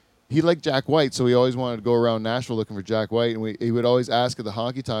he liked Jack White, so he always wanted to go around Nashville looking for Jack White, and he would always ask at the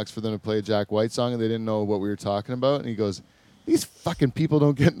honky tonks for them to play a Jack White song, and they didn't know what we were talking about. And he goes, "These fucking people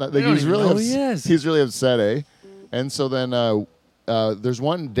don't get nothing." don't even know who he is. He's really upset, eh? And so then there's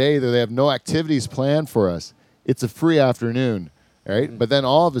one day that they have no activities planned for us. It's a free afternoon, right? But then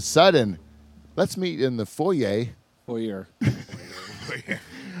all of a sudden, let's meet in the foyer. Foyer.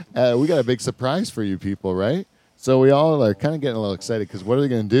 We got a big surprise for you people, right? So we all are kind of getting a little excited because what are they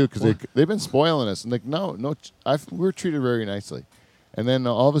going to do? Because they've been spoiling us. And like, no, we're treated very nicely. And then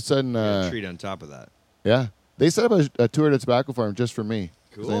all of a sudden, Yeah, treat on top of that. yeah, they set up a tour at a tobacco farm just for me.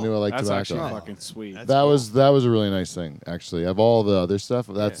 'Cause they Cool. knew I like That's tobacco. actually fucking sweet. That's That cool. was a really nice thing, actually. Of all the other stuff,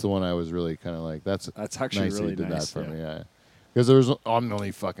 that's the one I was really kind of like. That's actually nice that really you did nice, that for yeah. me. Yeah, because I'm the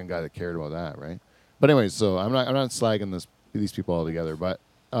only fucking guy that cared about that, right? But anyways, so I'm not slagging these people all together, but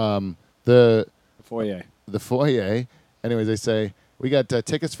the Foyer. foyer. Anyways, they say we got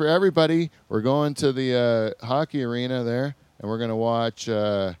tickets for everybody. We're going to the hockey arena there, and we're gonna watch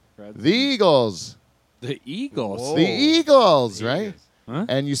the Eagles. The Eagles. The Eagles, right? Eagles. Huh?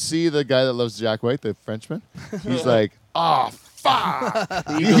 And you see the guy that loves Jack White, the Frenchman. He's like, "Oh fuck!"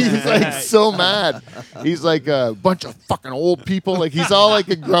 He's like so mad. He's like a bunch of fucking old people. Like he's all like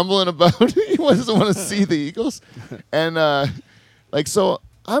grumbling about. He doesn't want to see the Eagles, and like so.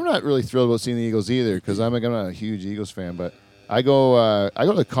 I'm not really thrilled about seeing the Eagles either because I'm not a huge Eagles fan. But I go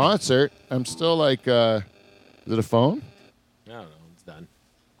to the concert. I'm still like, is it a phone? I don't know. It's done.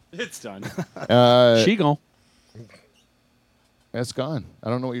 It's done. She gone. It's gone. I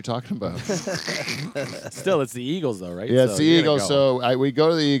don't know what you're talking about. Still, it's the Eagles, though, right? Yeah, it's So the you're gonna Eagles. go. So we go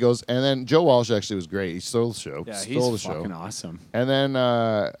to the Eagles, and then Joe Walsh actually was great. He stole the show. Yeah, stole the he's show. fucking awesome. And then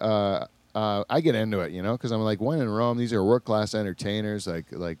I get into it, because I'm like, when in Rome, these are world class entertainers, like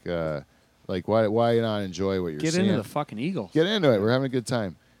Like, why not enjoy what you're Get seeing? into the fucking Eagles. Get into it. We're having a good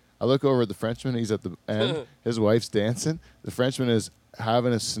time. I look over at the Frenchman. He's at the end. His wife's dancing. The Frenchman is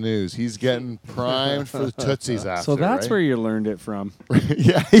having a snooze. He's getting primed for the Tootsies after. So that's right? where you learned it from.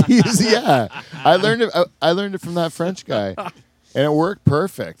 yeah. I learned it from that French guy, and it worked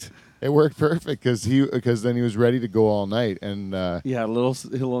perfect. It worked perfect because then he was ready to go all night. And Yeah, a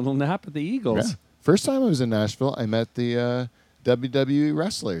little nap at the Eagles. yeah. First time I was in Nashville, I met the WWE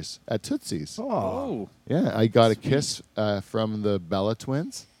wrestlers at Tootsie's. Oh, Yeah, I got a kiss from the Bella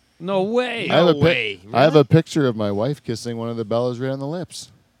twins. no way. I have a way. I have a picture of my wife kissing one of the Bellas right on the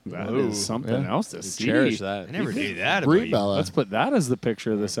lips. That is something Yeah. else to see. Cherish that. I never knew that about Brie you. Bella. Let's put that as the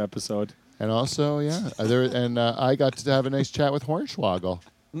picture of this episode. And also, I got to have a nice chat with Hornswoggle.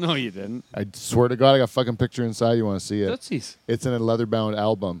 No, you didn't. I swear to God, I got a fucking picture inside. You want to see it? Tootsies. It's in a leather-bound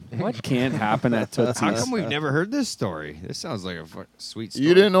album. What can't happen at Tootsies? How come we've never heard this story? This sounds like a sweet story.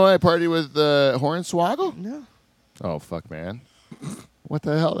 You didn't know I partied with Hornswoggle? No. Oh, fuck, man. What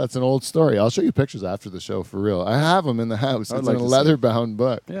the hell? That's an old story. I'll show you pictures after the show, for real. I have them in the house. I'd It's like in a to see leather-bound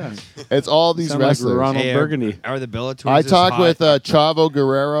book. Yeah. It's all these Sound like wrestlers. Ronald Hey, Burgundy. Are the Bella twins? I as talked hot? with Chavo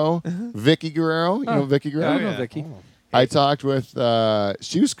Guerrero, Vicky Guerrero. You know Vicky Yeah, Guerrero? I know yeah. Vicky. I talked with,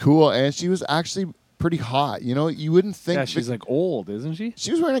 she was cool, and she was actually pretty hot. You know, you wouldn't think. Yeah, she's like old, isn't she?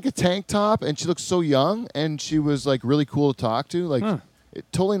 she was wearing like a tank top, and she looked so young, and she was like really cool to talk to. Like, Huh. it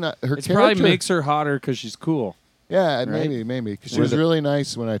totally not her It character. probably makes her hotter because she's cool. yeah, maybe, because she Were was the- really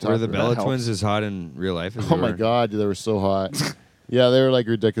nice when I talked Were the to her. Bella helps. twins as hot in real life as Oh they my were? God, they were so hot. Yeah, they were like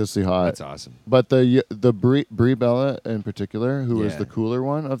ridiculously hot. That's awesome. But the Brie Bella in particular, who was Yeah. the cooler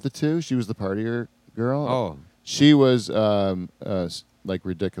one of the two, she was the partier girl. Oh, She was like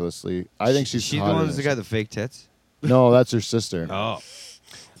ridiculously. I think she's the hotter one than that got the fake tits. No, that's her sister. Oh,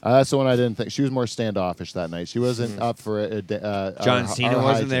 That's the one I didn't think. She was more standoffish that night. She wasn't up for it. John Cena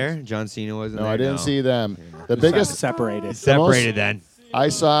wasn't there. John Cena wasn't No, there. I didn't see them. The biggest Separated. Separated then. I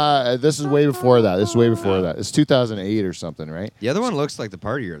saw. This is way before that. It's 2008 or something, right? The other one looks like the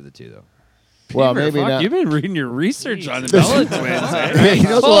partier of the two, though. Well, Beaver, maybe fuck, not. You've been reading your research on the Bella twins. Eh? He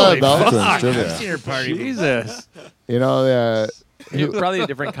knows a lot about twins I've trivia. seen her party. Jesus. You know, Probably a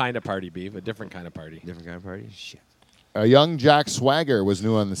different kind of party, Beef. A different kind of party. Different kind of party. Shit. a young Jack Swagger was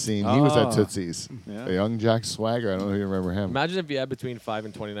new on the scene. He was at Oh. Tootsie's. Yeah. A young Jack Swagger. I don't know if you remember him. Imagine if you had between 5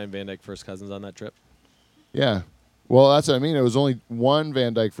 and 29 Van Dyke first cousins on that trip. Yeah. Well, that's what I mean. It was only one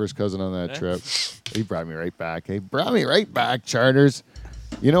Van Dyke first cousin on that Eh? trip. He brought me right back. He brought me right back, Charters.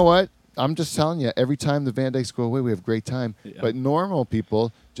 You know what? I'm just telling you, every time the Van Dykes go away, we have a great time. Yeah. But normal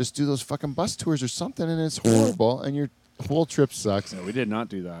people just do those fucking bus tours or something, and it's horrible, and your whole trip sucks. No, we did not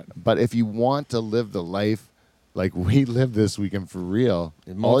do that. But if you want to live the life like we live this weekend for real,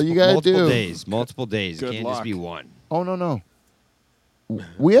 all you gotta multiple do. days. Multiple days. Good It can't just luck. be one. Oh no.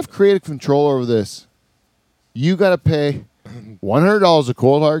 We have creative control over this. You gotta pay $100 of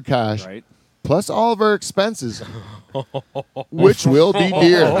cold hard cash Right. plus all of our expenses, which will be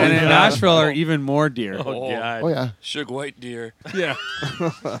dear. And in Nashville are even more deer. Oh, God. Oh yeah. Suge White deer. Yeah.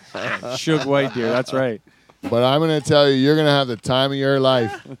 Suge White deer. That's right. But I'm going to tell you, you're going to have the time of your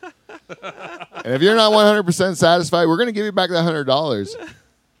life. And if you're not 100% satisfied, we're going to give you back that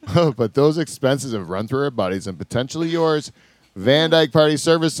 $100. But those expenses have run through our buddies and potentially yours. Van Dyke Party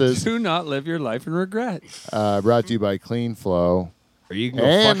Services, Do not live your life in regret. brought to you by Clean Flow Or you can go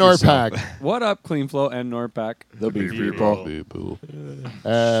and fuck yourself. NorPac. What up, Clean Flow and NorPac? The beef people.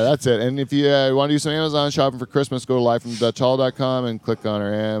 That's it. And if you want to do some Amazon shopping for Christmas, go to livefromdutchhall.com and click on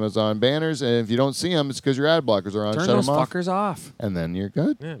our Amazon banners. And if you don't see them, it's because your ad blockers are on. Turn Shut those them off. fuckers off. And then you're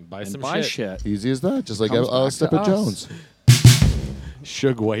good. Yeah, buy And some buy shit. shit. Easy as that. Just like Comes Alice back to Steppa us. Jones.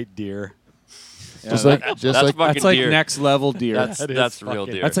 Suge White deer. Just Yeah, like, That's just like, fucking That's like deer. next level deer. That's real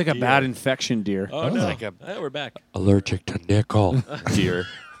fucking- deer. That's like a deer. bad infection deer. Oh, no. like a We're back. allergic to nickel deer.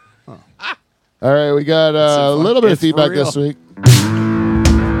 all right, we got a little bit of It's for feedback real. this week.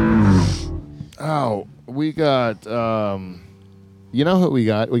 Oh, we got, you know who we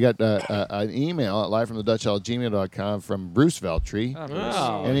got? We got an email at livefromthedutchhall@gmail.com from Bruce Veltri.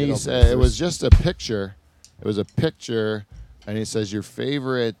 Oh, And good he old said it Bruce. was just a picture. It was a picture, and he says your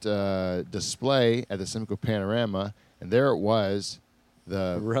favorite display at the Simcoe Panorama, and there it was.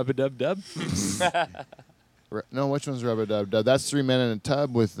 The Rub-a-dub-dub. no, which one's Rubber Dub Dub? That's Three Men in a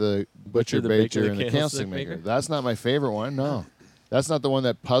Tub with the Butcher, the Baker, Baker, and the the Candlestick Candlestick Maker. Maker? That's not my favorite one. No, that's not the one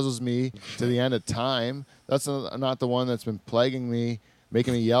that puzzles me to the end of time. That's not the one that's been plaguing me,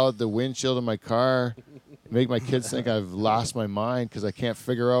 making me yell at the windshield of my car, make my kids think I've lost my mind because I can't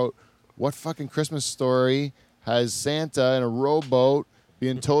figure out what fucking Christmas story has Santa in a rowboat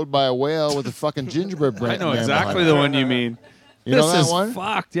being towed by a whale with a fucking gingerbread I man. know behind exactly him. the one you mean. You know This that is one?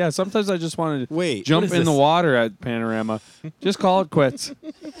 fucked. Yeah, sometimes I just want to Wait, jump what in is the this? water at Panorama. Just call it quits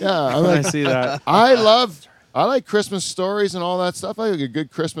Yeah, I'm when I like, see that. I like Christmas stories and all that stuff. I like a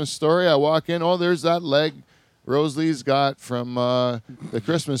good Christmas story. I walk in, oh, there's that leg Rosalie's got from the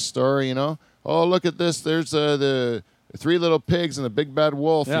Christmas story, you know. Oh, look at this. There's the Three Little Pigs and the Big Bad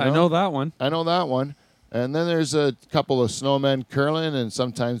Wolf. Yeah, you I know that one. I know that one. And then there's a couple of snowmen curling, and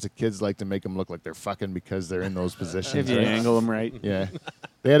sometimes the kids like to make them look like they're fucking because they're in those positions. If you right? angle them right. Yeah.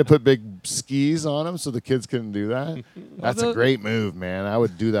 They had to put big skis on them so the kids couldn't do that. That's a great move, man. I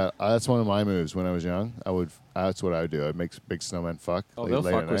would do that. That's one of my moves when I was young. That's what I would do. I'd make big snowmen fuck. Oh, late they'll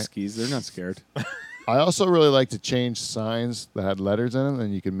at fuck with night. skis. They're not scared. I also really like to change signs that had letters in them,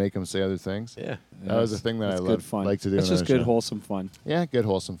 and you can make them say other things. Yeah. That was a thing that I That's good loved, fun. like to do. That's when I just was good, young. wholesome fun. Yeah, good,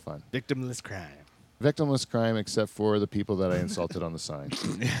 wholesome fun. Victimless crime. Victimless crime, except for the people that I insulted on the sign.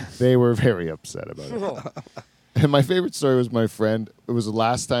 They were very upset about it. And my favorite story was my friend. It was the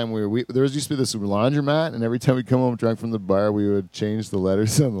last time there used to be this laundromat, and every time we'd come home drunk from the bar, we would change the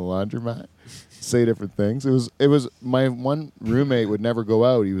letters on the laundromat, say different things. It was my one roommate would never go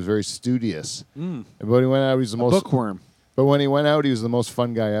out. He was very studious. But when he went out, he was the most Bookworm. But when he went out, he was the most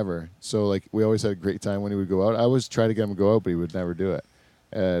fun guy ever. So like we always had a great time when he would go out. I always try to get him to go out, but he would never do it.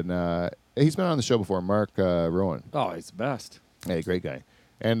 And he's been on the show before, Mark Rowan. Oh, he's the best. Hey, great guy.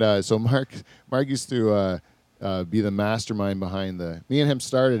 And so Mark used to be the mastermind behind me and him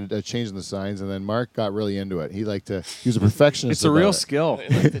started changing the signs, and then Mark got really into it. He was a perfectionist. It's a real about it. skill.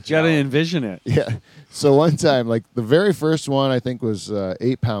 You got to envision it. Yeah. So one time, like the very first one, I think was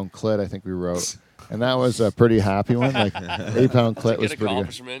 8-pound clit. I think we wrote, and that was a pretty happy one. Like 8-pound clit was Good pretty good.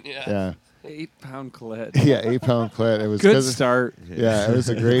 accomplishment, yeah. Yeah. 8-pound clit. Yeah, 8-pound clit. It was Good 'cause- start. Yeah, it was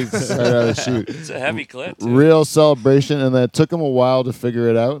a great start out of the shoot. It's a heavy clip, too. Real celebration, and then it took him a while to figure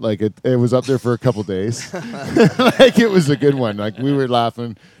it out. Like it was up there for a couple days. Like it was a good one. Like we were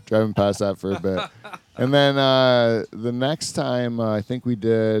laughing, driving past that for a bit. And then the next time, I think we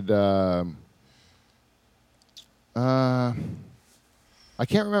did. I can't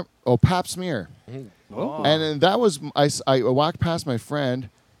remember. Oh, Pap smear. Oh. And then that was I walked past my friend.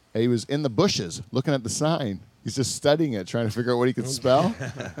 He was in the bushes looking at the sign. He's just studying it, trying to figure out what he could spell.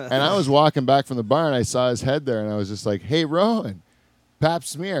 And I was walking back from the bar, and I saw his head there, and I was just like, "Hey, Rowan, Pap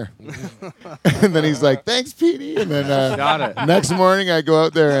smear." And then he's like, "Thanks, Petey." And then Got it. next morning, I go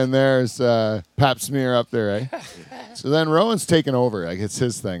out there, and there's Pap smear up there, right? So then Rowan's taking over. Like it's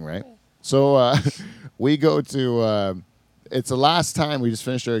his thing, right? So we go to. It's the last time we just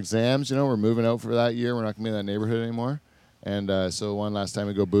finished our exams. You know, we're moving out for that year. We're not gonna be in that neighborhood anymore. And so one last time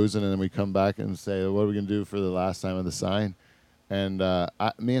we go boozing, and then we come back and say, what are we going to do for the last time of the sign? And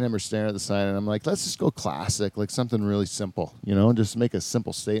me and him are staring at the sign, and I'm like, let's just go classic, like something really simple, you know, just make a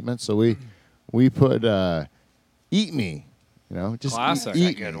simple statement. So we put eat me, you know, just Classic.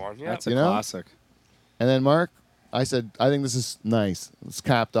 eat Good me. one, yeah. That's a You know? classic. And then Mark, I said, I think this is nice. It's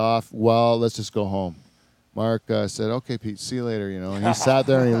capped off. Well, let's just go home. Mark said, okay, Pete, see you later, you know. And he sat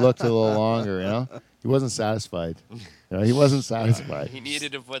there and he looked a little longer, you know. He wasn't satisfied. You know, he wasn't satisfied. He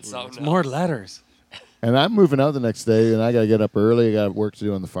needed to put something else. More letters. And I'm moving out the next day, and I got to get up early. I got work to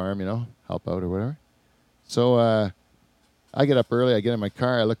do on the farm, you know, help out or whatever. So I get up early. I get in my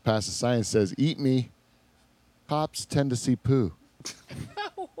car. I look past the sign. It says, eat me. Cops tend to see poo.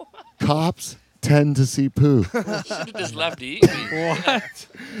 Cops tend to see poo. Should have just left to eat me. What?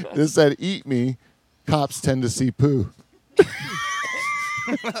 This said, eat me. Cops tend to see poo.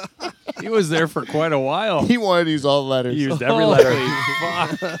 He was there for quite a while. He wanted to use all the letters. He used every letter.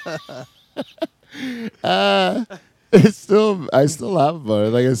 It's still, I still laugh about it.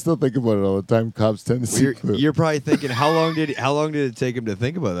 Like I still think about it all the time. Cops tend to see poo. You're probably thinking, how long did it take him to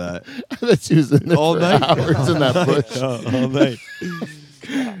think about that? That's using it All for night. hours in that bush. All night.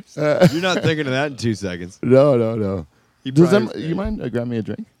 You're not thinking of that in 2 seconds. No. He Does probably- you mind grab me a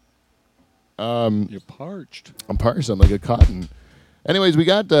drink? You're parched. I'm parched. I'm like a cotton. Anyways, we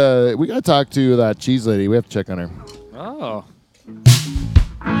got to talk to that cheese lady. We have to check on her. Oh.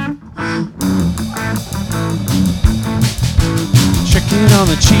 Checking on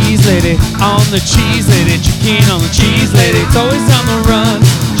the cheese lady, on the cheese lady, checking on the cheese lady, it's always on the run.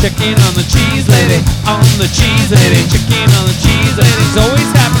 Checking on the cheese lady, on the cheese lady, checking on the cheese lady, it's always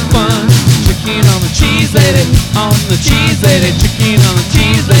having fun. Checking on the cheese lady, on the cheese lady, checking on the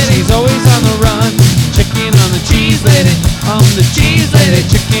cheese lady, he's always on the run. Checking on the cheese lady, on the cheese lady,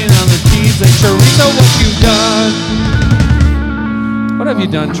 checking on the cheese lady, Teresa, what you done? What have you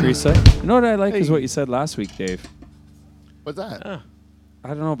done, Teresa? You know what I like is what you said last week, Dave. What's that? I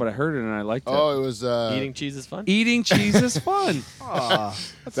don't know, but I heard it and I liked it. Oh, it was Eating cheese is fun. Eating cheese is fun.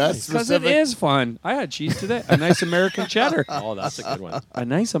 That's Because it specific. is fun. I had cheese today. A nice American cheddar. Oh, that's a good one. A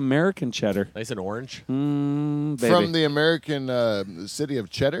nice American cheddar. Nice and orange. Baby. From the American city of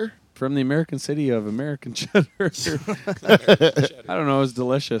Cheddar. From the American city of American cheddar. I don't know. It was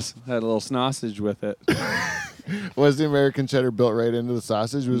delicious. Had a little sausage with it. Was the American cheddar built right into the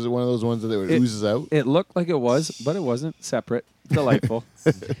sausage? Was it one of those ones that oozes out? It looked like it was, but it wasn't. Separate. Delightful.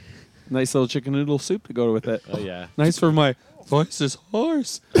 Nice little chicken noodle soup to go with it. Oh, yeah. Nice for my voice is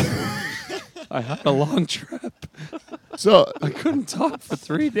hoarse. I had a long trip. So I couldn't talk for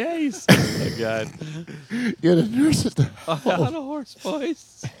 3 days. Oh, my God. you had a nurse at the I had a hoarse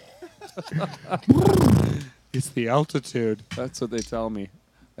voice. It's the altitude. That's what they tell me.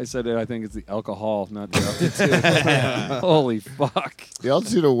 I said I think it's the alcohol, not the altitude. Holy fuck. The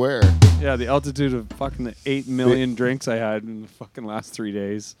altitude of where? Yeah, the altitude of fucking the 8 million drinks I had in the fucking last 3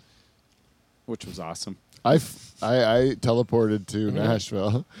 days, which was awesome. I teleported to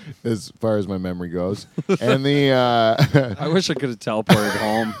Nashville, as far as my memory goes, and the I wish I could have teleported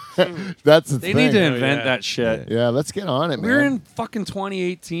home. that's the They thing. need to invent yeah. that shit. Yeah, let's get on it, man. We're in fucking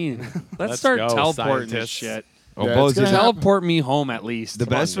 2018. Let's start go, teleporting this scientists. shit. Oh, Yeah, Bozy, it's gonna the- happen. Teleport me home at least. the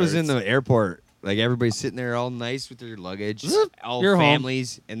Come on, best was in nerds. the airport. Like everybody's sitting there all nice with their luggage, all You're home.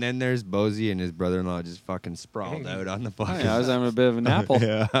 families, and then there's Bozy and his brother-in-law just fucking sprawled out on the Oh, fucking. yeah, I was having a bit of an apple.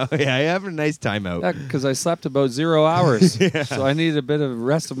 yeah, yeah, having a nice time out. Yeah, because I slept about 0 hours, so I needed a bit of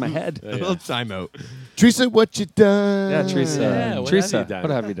rest of my head. A little time out. Teresa, what you done? Yeah, Teresa. Yeah, what Teresa, have you done?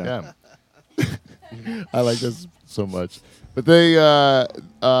 what have you done? Yeah. I like this so much. But they,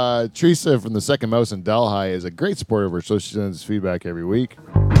 Teresa from the Second Mouse in Delhi is a great supporter of her, so she sends feedback every week.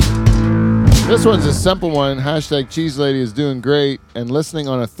 This one's a simple one. Hashtag Cheese Lady is doing great and listening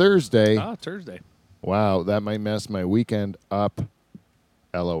on a Thursday. Ah, Thursday. Wow, that might mess my weekend up.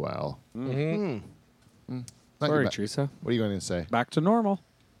 LOL. Not Sorry, your Teresa. What are you going to say? Back to normal.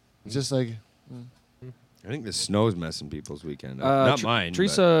 It's just like, I think the snow's messing people's weekend up. Not mine.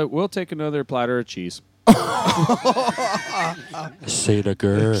 Teresa, we'll take another platter of cheese. Say the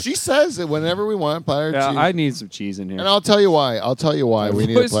girl. she says it whenever we want platter Yeah, cheese. I need some cheese in here. And I'll tell you why. We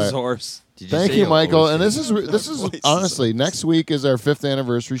need a Voice is platter. hoarse. Did Thank say you, Michael. oh, And this shit. is honestly, next week is our 5th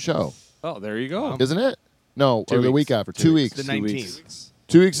anniversary show, Oh, there you go. isn't it? No, 2 or the weeks. week after. 2 weeks. The 19th.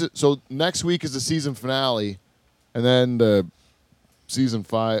 2 weeks. So next week is the season finale, and then the season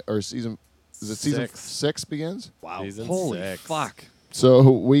 5 or season season 6 begins. Wow. Season Holy 6. fuck. So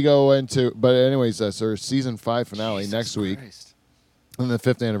we go into, but anyways, that's our season 5 finale next week, and the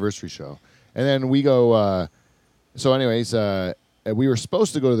 5th anniversary show, and then we go. So anyways, we were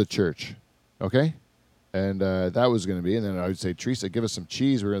supposed to go to the church, okay, and that was going to be, and then I would say, Teresa, give us some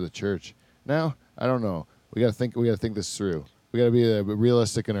cheese. We're at the church. Now I don't know. We got to think. We got to think this through. We got to be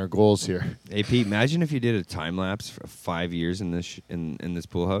realistic in our goals here. Hey Pete, imagine if you did a time lapse for 5 years in this in this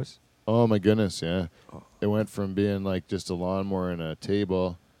pool house. Oh my goodness, yeah. It went from being like just a lawnmower and a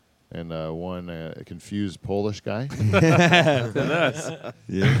table, and one confused Polish guy.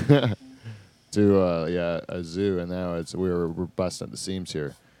 Yeah. To a zoo, and now we're busting at the seams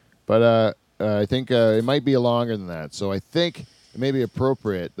here. But I think it might be longer than that. So I think it may be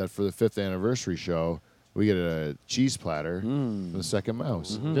appropriate that for the 5th anniversary show we get a cheese platter from the Second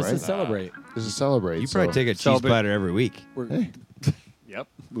Mouse, Just to right? celebrate. Just to celebrate. You probably take a cheese Celebrate- platter every week. Hey, Yep,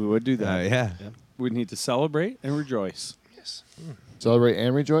 we would do that. Yeah. We need to celebrate and rejoice. celebrate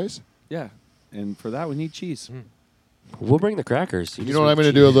and rejoice. Yeah, and for that we need cheese. We'll bring the crackers. You know what I'm going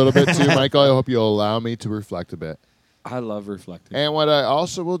to do a little bit too, Michael? I hope you'll allow me to reflect a bit. I love reflecting. And what I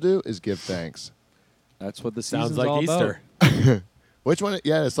also will do is give thanks. That's what the Sounds season's like all Easter. about. Which one?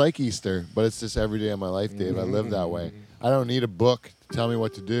 Yeah, it's like Easter, but it's just every day of my life, Dave. I live that way. I don't need a book to tell me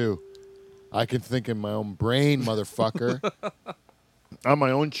what to do. I can think in my own brain, motherfucker. I'm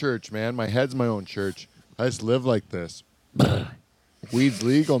my own church, man. My head's my own church. I just live like this. Weed's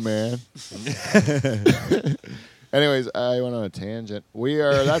legal, man. Anyways, I went on a tangent.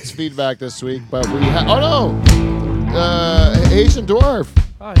 That's feedback this week, but we oh no! Haitian Dwarf.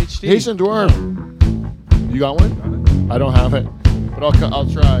 Oh, HD. Haitian Dwarf. You got one? I don't have it, but I'll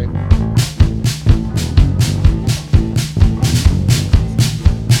try.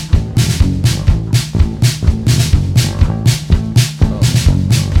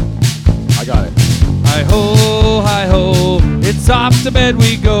 I got it. Hi ho, it's off to bed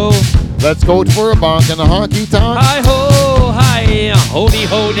we go. Let's go for a bonk and a honky tonk. Hi ho, hi, hody,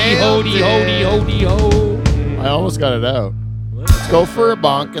 hody, hody, hody, hody, ho. I almost got it out. Let's go for a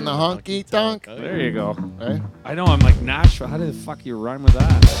bonk and the honky tonk. There you go. Right? I know, I'm like Nashville. How the fuck you rhyme with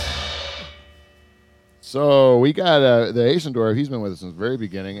that? So we got the Asian dwarf. He's been with us since the very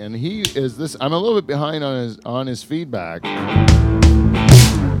beginning, and he is this. I'm a little bit behind on his feedback,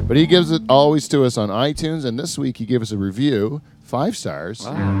 but he gives it always to us on iTunes. And this week he gave us a review, 5 stars.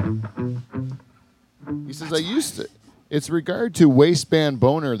 Wow. He says I used to. It's regard to waistband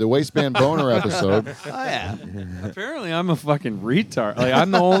boner, the waistband boner episode. Oh yeah. Apparently, I'm a fucking retard. Like, I'm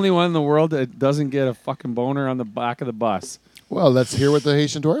the only one in the world that doesn't get a fucking boner on the back of the bus. Well, let's hear what the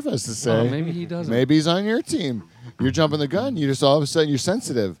Haitian dwarf has to say. Well, maybe he doesn't. Maybe he's on your team. You're jumping the gun. You just all of a sudden you're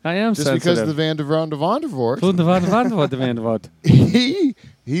sensitive. I am just sensitive. because of the Van de Voort.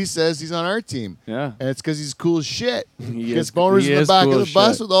 He says he's on our team. Yeah. And it's because he's cool as shit. He gets is- boners he in the is back cool of as the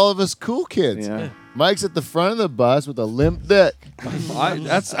bus shit. with all of us cool kids. Yeah. Mike's at the front of the bus with a limp dick.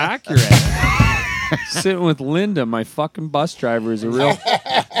 That's accurate. Sitting with Lynda, my fucking bus driver, is a real,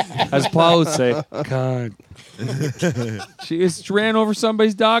 as Paul would say, God. She just ran over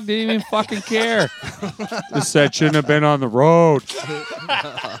somebody's dog, didn't even fucking care. This set shouldn't have been on the road.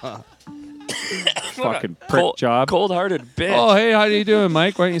 Fucking prick job. Cold-hearted bitch. Oh, hey, how you doing,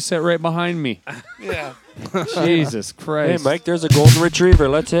 Mike? Why don't you sit right behind me? Yeah. Jesus Hey, Christ. Mike, there's a golden retriever.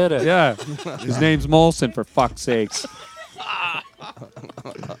 Let's hit it. Yeah. His name's Molson, for fuck's sakes.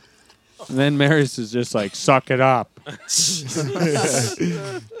 And then Maris is just like, suck it up.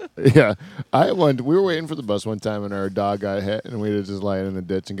 Yeah. We were waiting for the bus one time and our dog got hit and we had to just lie in the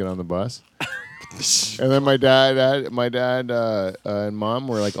ditch and get on the bus. And then my dad and mom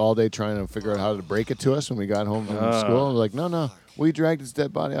were like all day trying to figure out how to break it to us when we got home from school. And we're like, no. We dragged his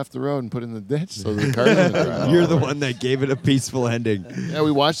dead body off the road and put it in the ditch so the car didn't drive. You're the one that gave it a peaceful ending. Yeah,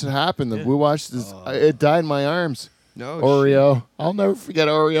 we watched it happen. We watched this. It died in my arms. No. Oreo. I'll never forget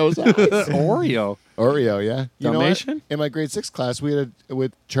Oreo's eyes. Oreo. Oreo, yeah. You know what? Dalmatian? In my grade 6 class, we had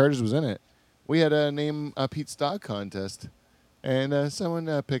with Charters was in it. We had a name Pete's dog contest, and someone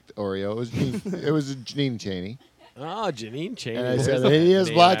picked Oreo. It was it was Janine Cheney, Oh, Janine Cheney. and I said he is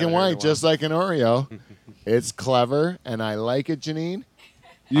black and white, just like an Oreo. It's clever, and I like it, Janine.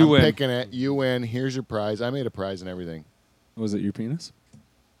 You I'm win. picking it. You win. Here's your prize. I made a prize and everything. Was it your penis?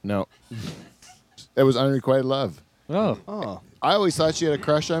 No, it was unrequited love. Oh. I always thought she had a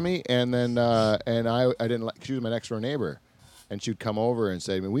crush on me, and then I didn't like. She was my next door neighbor, and she'd come over and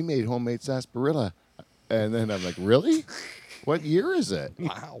say to me, "We made homemade sarsaparilla," and then I'm like, "Really? What year is it?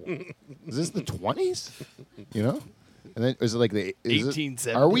 Wow, is this the 20s? You know?" And then is it like the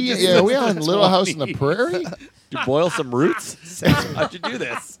 1870s? Are we? Yeah, are we on Little House on the Prairie? Did you boil some roots? How'd you do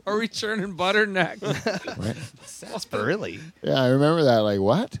this? Are we churning butter next? Sarsaparilla. Yeah, I remember that. Like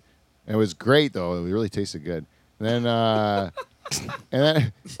what? And it was great though. It really tasted good. And then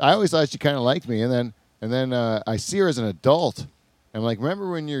I always thought she kind of liked me. And then I see her as an adult. I'm like,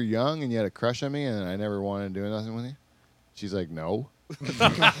 remember when you're young and you had a crush on me and I never wanted to do nothing with you? She's like, no.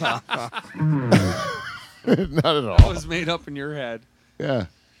 Not at That all. was made up in your head. Yeah.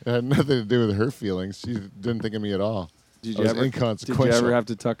 It had nothing to do with her feelings. She didn't think of me at all. Did I you was ever inconsequential. Did you ever have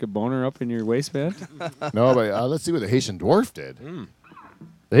to tuck a boner up in your waistband? No, but let's see what the Haitian dwarf did.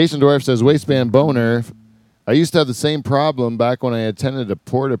 The Haitian dwarf says, waistband boner. I used to have the same problem back when I attended a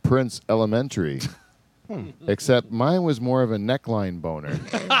Port-au-Prince elementary. Except mine was more of a neckline boner.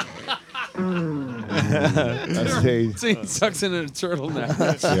 I say, So he sucks in a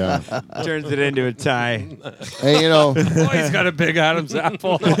turtleneck. yeah. Turns it into a tie. Hey, you know, Oh, he's got a big Adam's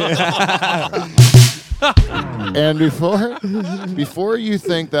apple. and before you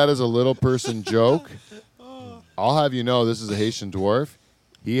think that is a little person joke, I'll have you know this is a Haitian dwarf.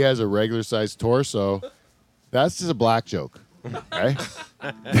 He has a regular sized torso. That's just a black joke. Okay?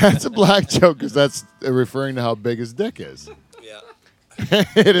 That's a black joke because that's referring to how big his dick is. Yeah.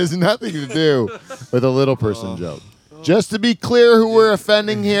 It has nothing to do with a little person joke. Just to be clear who we're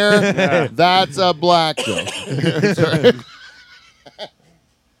offending here, that's a black joke. Sorry.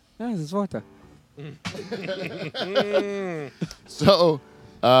 Yeah, this is water. So,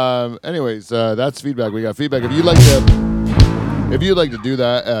 anyways, that's feedback. We got feedback. If you'd like to do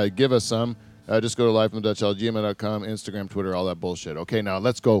that, give us some. Just go to livefromthedutch@gmail.com, Instagram, Twitter, all that bullshit. Okay, now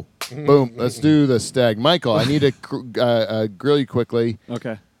let's go. Boom. Let's do the stag. Michael, I need to grill you quickly.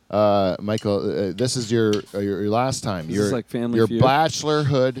 Okay. Michael, this is your last time. This is like Family your Feud?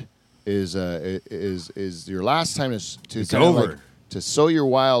 bachelorhood is your last time to It's kind of over. like to sow your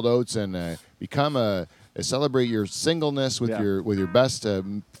wild oats and become celebrate your singleness with Yeah. your best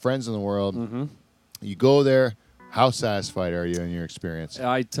friends in the world. Mm-hmm. You go there. How satisfied are you in your experience?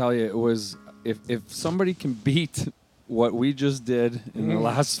 I tell you, it was if somebody can beat what we just did in the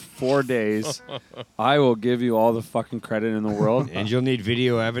last 4 days, I will give you all the fucking credit in the world. And you'll need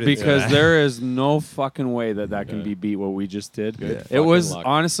video evidence Because of that. there is no fucking way that can be beat what we just did. It fucking was luck.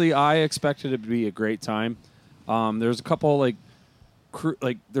 honestly, I expected it to be a great time. There's a couple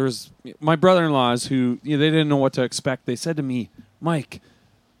there's my brother-in-laws who they didn't know what to expect. They said to me, Mike,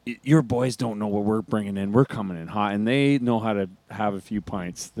 your boys don't know what we're bringing in. We're coming in hot, and they know how to have a few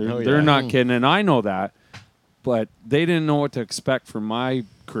pints. They're not kidding, and I know that. But they didn't know what to expect from my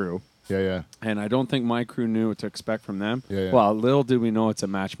crew. Yeah. And I don't think my crew knew what to expect from them. Yeah. Well, little did we know it's a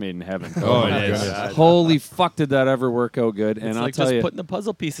match made in heaven. Oh, it is. Holy fuck, did that ever work out good? It's And like I'll tell just you, putting the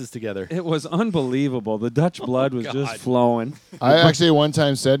puzzle pieces together. it was unbelievable. The Dutch blood was just flowing. I actually one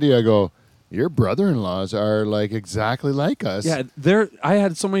time said to you, I go, your brother-in-laws are like exactly like us. Yeah, I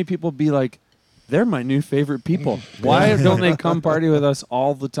had so many people be like, they're my new favorite people. Why don't they come party with us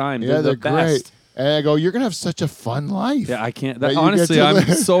all the time? Yeah, they're the best. great. And I go, you're gonna have such a fun life. Yeah, I can't. That you get Honestly, to I'm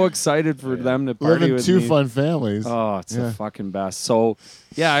live. so excited for them to party Living with two me. fun families. Oh, it's the fucking best. So,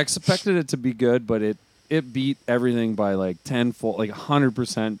 yeah, I expected it to be good, but it beat everything by like tenfold, like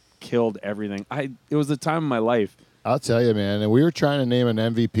 100% killed everything. It was the time of my life. I'll tell you, man. And we were trying to name an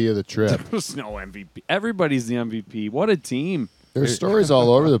MVP of the trip. There was no MVP. Everybody's the MVP. What a team. There's stories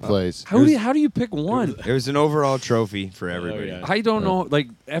all over the place. How do you pick one? It was an overall trophy for everybody. yeah. I don't know. Like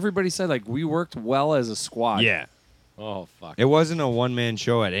everybody said, like we worked well as a squad. Yeah. Oh, fuck. It wasn't a one-man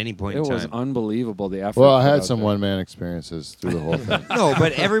show at any point It in was time. unbelievable. The effort. Well, I put had out some there. one-man experiences through the whole thing. No,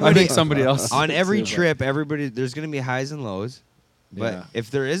 but I everybody think somebody else on every too, but- trip, everybody there's going to be highs and lows. But Yeah. if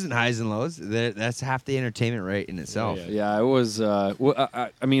there isn't highs and lows, that's half the entertainment rate in itself. yeah. Yeah, it was. I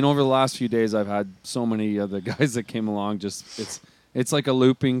mean, over the last few days, I've had so many of the guys that came along. Just it's like a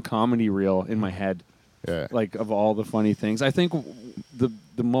looping comedy reel in my head, Yeah. like of all the funny things. I think the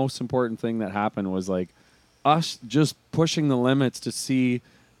most important thing that happened was like us just pushing the limits to see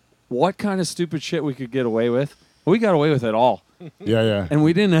what kind of stupid shit we could get away with. We got away with it all, Yeah. and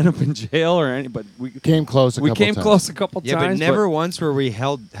we didn't end up in jail or any. But we Came close a we couple came times. close a couple Yeah, times. but never once were we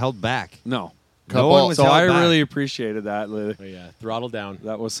held back. No. No one was So held I back. really appreciated that. Oh, yeah. Throttle down.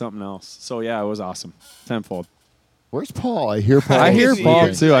 That was something else. So yeah, it was awesome. Tenfold. Where's Paul? I hear Paul. I hear speaking.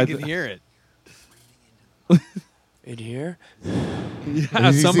 Paul too. I can hear it. In here?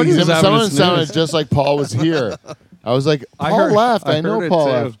 Yeah, somebody was having a Someone snooze. sounded just like Paul was here. I was like, Paul left. I know heard it Paul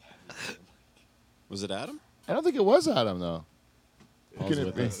too. left. Was it Adam? I don't think it was Adam though. Paul's Can it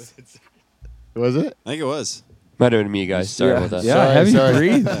with be? us. Was it? I think it was. Might have been me, guys. Sorry Yeah. about that. Yeah, Sorry, have you sorry.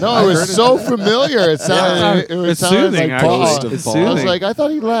 breathed? No, it was so familiar. It sounded. It It's sounded soothing, like Paul. actually. It's I was soothing. like, I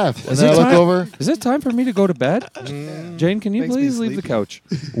thought he left. And Is then I it look time- over. Is it time for me to go to bed? Jane, can you Makes me please leave the sleepy. couch?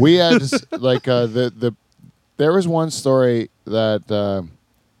 We had like there was one story that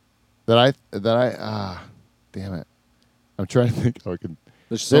damn it, I'm trying to think how I can.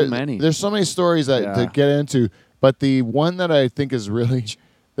 There's so many. There's so many stories that Yeah. to get into, but the one that I think is really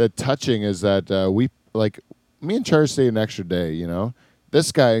touching is that we like me and Charter stayed an extra day. You know,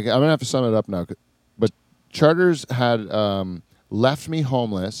 this guy. I'm gonna have to sum it up now, but Charters had left me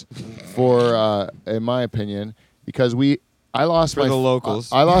homeless for, in my opinion, because I lost For my the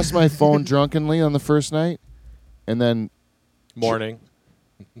locals. I lost my phone drunkenly on the first night, and then Morning.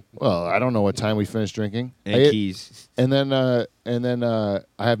 well, I don't know what time we finished drinking. And keys. And then I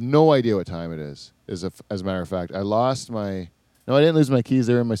have no idea what time it is. As a matter of fact, I lost my. No, I didn't lose my keys.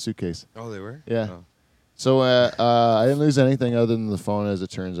 They were in my suitcase. Oh, they were? Yeah. Oh. So I didn't lose anything other than the phone, as it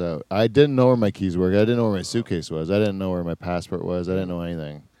turns out. I didn't know where my keys were. I didn't know where my suitcase was. I didn't know where my passport was. I didn't know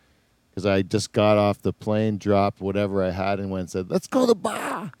anything. Because I just got off the plane, dropped whatever I had, and went and said, "Let's go to the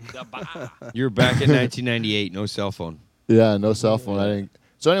bar." You were back in 1998, no cell phone. Yeah, no cell phone. I didn't.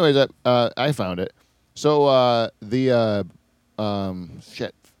 So, anyways, I found it. So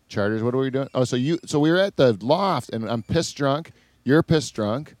shit, Charters. What are we doing? Oh, so we were at the loft, and I'm pissed drunk. You're pissed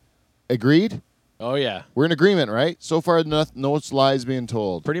drunk. Agreed. Oh, yeah. We're in agreement, right? So far, no lies being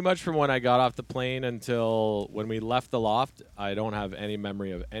told. Pretty much from when I got off the plane until when we left the loft, I don't have any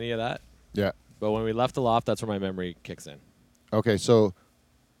memory of any of that. Yeah. But when we left the loft, that's where my memory kicks in. Okay, so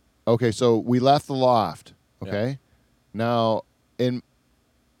we left the loft. Okay. Now,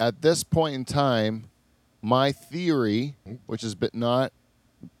 at this point in time, my theory, which is not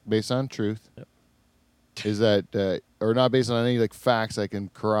based on truth, is that or not based on any like facts I can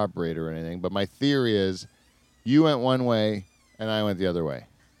corroborate or anything, but my theory is you went one way and I went the other way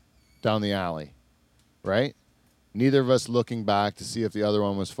down the alley, right? Neither of us looking back to see if the other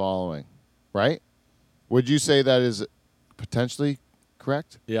one was following, right? Would you say that is potentially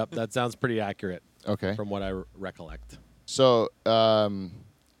correct? Yep, that sounds pretty accurate Okay. from what I recollect. So,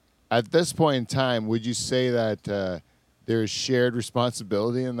 at this point in time, would you say that there's shared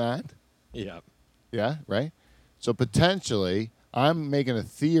responsibility in that. Yeah. Yeah, right? So potentially, I'm making a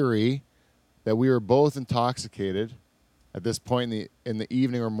theory that we were both intoxicated at this point in the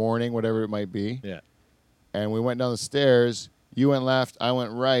evening or morning, whatever it might be. Yeah. And we went down the stairs. You went left, I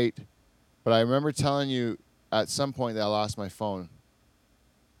went right. But I remember telling you at some point that I lost my phone.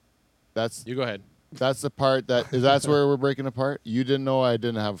 You go ahead. That's the part that's where we're breaking apart. You didn't know I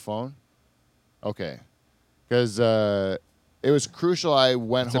didn't have a phone? Okay. Because it was crucial I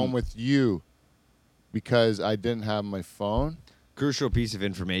went home with you because I didn't have my phone. Crucial piece of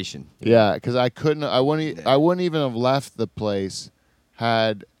information. Yeah, because I wouldn't even have left the place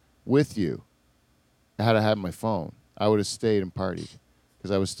with you had I had my phone. I would have stayed and partied because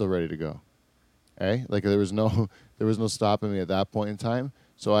I was still ready to go. Okay? Like there was no stopping me at that point in time.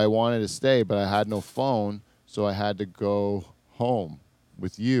 So I wanted to stay, but I had no phone, so I had to go home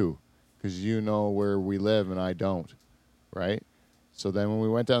with you because you know where we live and I don't, right? So then when we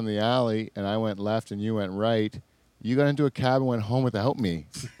went down the alley and I went left and you went right, you got into a cab and went home without me.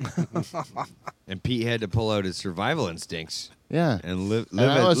 And Pete had to pull out his survival instincts. Yeah. And live And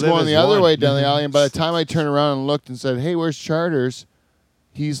I it- was live going as the other one. way down the alley, and by the time I turned around and looked and said, "Hey, where's Charters?"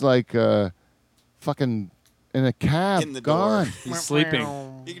 He's like fucking in a cab, In the gone. door. He's sleeping.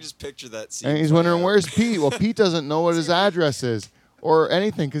 You can just picture that scene. And he's play wondering, out. where's Pete? Well, Pete doesn't know what his address is or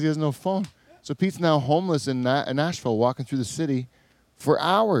anything because he has no phone. So Pete's now homeless in Nashville, walking through the city for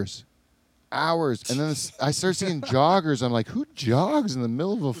hours. And then I start seeing joggers. I'm like, who jogs in the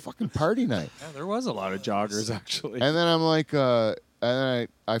middle of a fucking party night? Yeah, there was a lot of joggers actually. And then I'm like, and then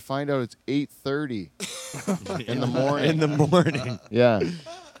I find out it's 8:30 in the morning. In the morning. Yeah.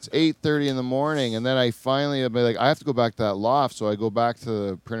 It's 8:30 in the morning, and then I'll be like, I have to go back to that loft, so I go back to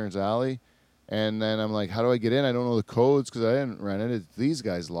the Printer's Alley, and then I'm like, how do I get in? I don't know the codes because I didn't rent it. It's these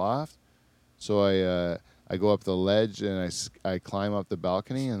guys' loft. So I go up the ledge, and I climb up the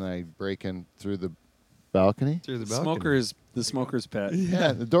balcony, and I break in through the balcony. Through the balcony. The smoker's pet.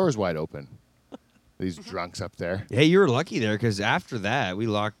 Yeah, the door's wide open. These drunks up there. Hey, you were lucky there because after that, we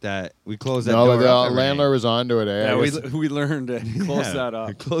closed that No, door the up every landlord night. was onto it. Eh? Yeah, I guess- we learned to close Yeah, that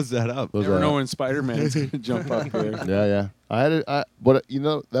up. Close that up. Close Never that know up. when Spider-Man's gonna jump up here. Yeah. But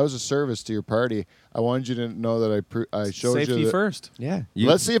that was a service to your party. I wanted you to know that I showed Safety you. first. Yeah.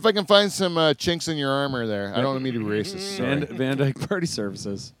 Let's see if I can find some chinks in your armor there. I don't mean to be racist. Sorry. Van Dyke Party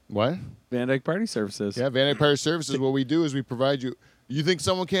Services. What? Van Dyke Party Services. Yeah, Van Dyke Party Services. What we do is we provide you. You think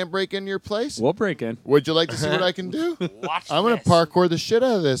someone can't break into your place? We'll break in. Would you like to see what I can do? I'm gonna parkour the shit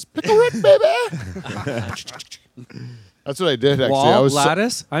out of this. Pickle Rick, baby. That's what I did. Actually, Wall, I was.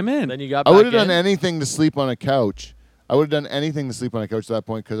 lattice. I'm in. Then you got I back would have done in. anything to sleep on a couch. I would have done anything to sleep on a couch at that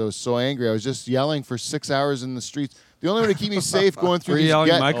point because I was so angry. I was just yelling for 6 hours in the streets. The only way to keep me safe going through Were you these,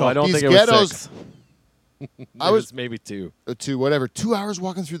 yelling, Michael? Oh, I don't these think it was ghettos. 6. I It was was maybe 2. to whatever 2 hours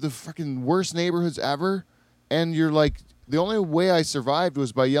walking through the fucking worst neighborhoods ever, and you're like, the only way I survived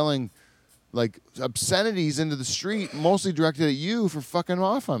was by yelling like obscenities into the street, mostly directed at you for fucking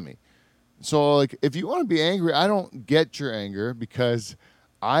off on me. So like, if you want to be angry, I don't get your anger because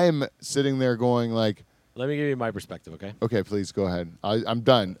I'm sitting there going like, Let me give you my perspective, okay? okay, please go ahead. I'm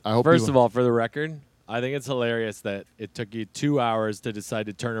done. I hope. First of all, for the record, I think it's hilarious that it took you 2 hours to decide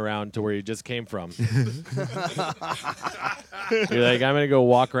to turn around to where you just came from. You're like, I'm going to go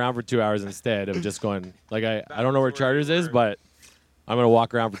walk around for 2 hours instead of just going, like, I don't know where Charters is, but I'm going to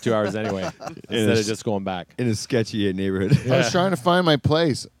walk around for 2 hours anyway instead of just going back. In a sketchy neighborhood. I was trying to find my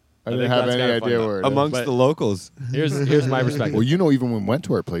place. I didn't think have that's any kinda idea fun. where it is. Amongst But- the locals. Here's my perspective. Well, even when we went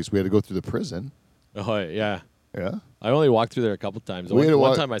to our place, we had to go through the prison. Oh, yeah. Yeah. I only walked through there a couple times. We had to One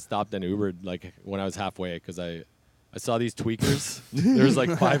walk- time I stopped and Ubered like when I was halfway because I saw these tweakers. There was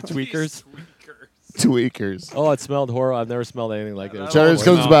like 5 tweakers. Tweakers. Oh, it smelled horrible. I've never smelled anything like it. Charles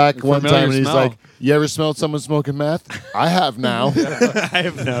comes back one Familiar time and he's smell. like, "You ever smelled someone smoking meth? I have now." I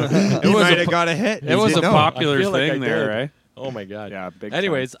have no. He was might a have got a hit. It was a popular I feel like thing I there, did. right? Oh my god. Yeah, big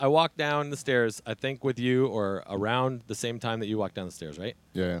Anyways, I walked down the stairs. I think with you or around the same time that you walked down the stairs, right?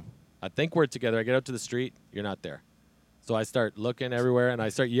 Yeah. I think we're together. I get out to the street. You're not there. So I start looking everywhere and I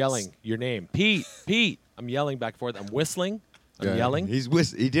start yelling your name, Pete, Pete. I'm yelling back and forth. I'm whistling. I'm Yeah. yelling. He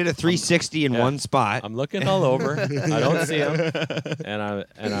did a 360 in Yeah. one spot. I'm looking all over. I don't see him, and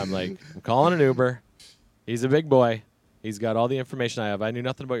I'm like, I'm calling an Uber. He's a big boy. He's got all the information I have. I knew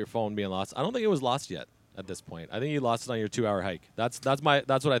nothing about your phone being lost. I don't think it was lost yet at this point. I think you lost it on your 2-hour hike. That's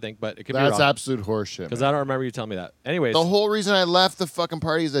what I think, but it could That's be wrong absolute horseshit. because man. I don't remember you telling me that. Anyways, The whole reason I left the fucking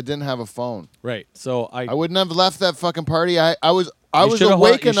party is I didn't have a phone. right. So I wouldn't have left that fucking party. I was You should've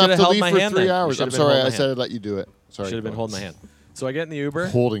awake you enough should've to held leave my for hand 3 then. You hours. I'm should've been sorry. holding I my said hand. I'd let you do it. Sorry. should have been go holding my on. hand. So I get in the Uber.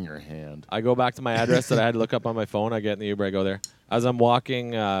 Holding your hand. I go back to my address that I had to look up on my phone. I get in the Uber. I go there. As I'm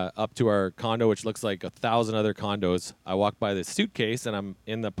walking up to our condo, which looks like 1,000 other condos, I walk by this suitcase, and I'm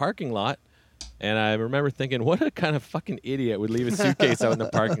in the parking lot. And I remember thinking, what a kind of fucking idiot would leave a suitcase out in the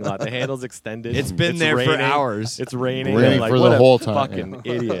parking lot. The handle's extended. It's been there raining. for hours. It's raining. Raining I'm like, for what the a whole time, fucking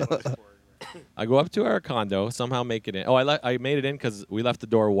idiot. I go up to our condo, somehow make it in. Oh, I made it in because we left the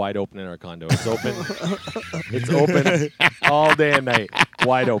door wide open in our condo. It's open. It's open all day and night,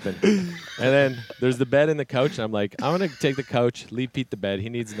 wide open. And then there's the bed and the couch. And I'm like, I'm going to take the couch, leave Pete the bed. He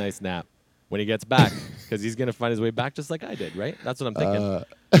needs a nice nap when he gets back because he's going to find his way back just like I did, right? That's what I'm thinking.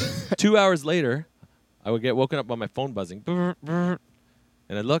 2 hours later, I would get woken up by my phone buzzing. And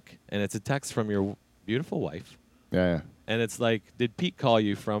I look, and it's a text from your beautiful wife. Yeah. And it's like, did Pete call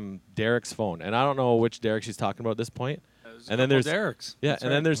you from Derek's phone? And I don't know which Derek she's talking about at this point. And then there's Derek's. Yeah, That's and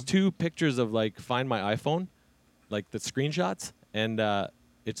right. then there's 2 pictures of like Find My iPhone, like the screenshots, and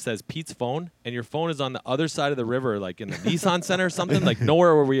it says Pete's phone, and your phone is on the other side of the river, like in the Nissan Center or something, like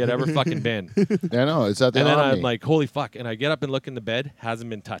nowhere where we had ever fucking been. I know. It's at the And then Omni. I'm like, holy fuck! And I get up and look in the bed, hasn't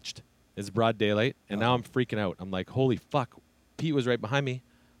been touched. It's broad daylight, and now I'm freaking out. I'm like, holy fuck! Pete was right behind me.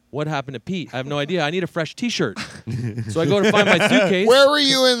 What happened to Pete? I have no idea. I need a fresh T-shirt. So I go to find my suitcase. Where were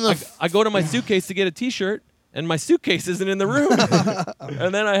you in the... I go to my suitcase to get a T-shirt, and my suitcase isn't in the room.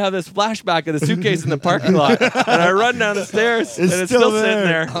 And then I have this flashback of the suitcase in the parking lot, and I run down the stairs, and it's still sitting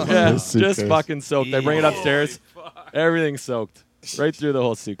there. Yeah, just suitcase. fucking soaked. I bring it upstairs. Everything's soaked. Right through the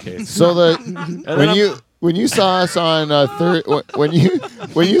whole suitcase. So then when you saw us on when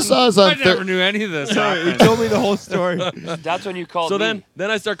you saw us I on never knew any of this. He happened. told me the whole story. That's when you called So me.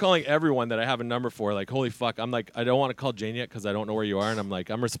 then I start calling everyone that I have a number for. Like, holy fuck! I'm like, I don't want to call Jane yet because I don't know where you are, and I'm like,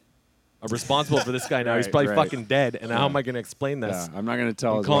 I'm responsible for this guy now. He's Right, probably right. fucking dead, and how am I going to explain this? Yeah, I'm not going to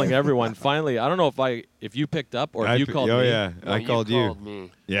tell. I'm his calling wife. everyone. Finally, I don't know if you picked up or if you called Oh me. yeah, No, I called you. Called me.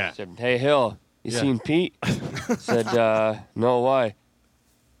 Yeah. Said, hey, Hill, you Yeah. seen Pete? Said, no, why?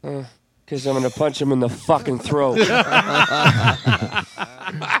 Because I'm going to punch him in the fucking throat.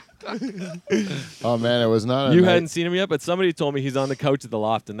 Oh man, it was not. You hadn't seen him yet, but somebody told me he's on the couch at the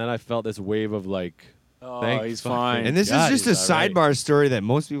loft, and then I felt this wave of like, Oh, thank he's fucking fine. And this God, is just a he's all right. sidebar story that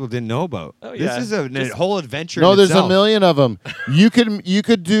most people didn't know about. Oh, yeah. This is a whole adventure. No, in there's itself. a million of them. You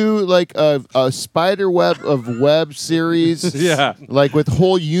could do like a spider web of web series. Yeah. Like with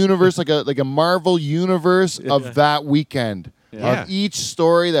whole universe, like a Marvel universe of that weekend. Yeah. Of each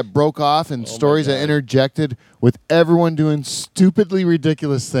story that broke off and Oh my stories that God. interjected with everyone doing stupidly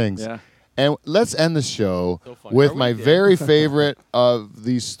ridiculous things. Yeah. And let's end the show So funny. with Are we my dead? very favorite of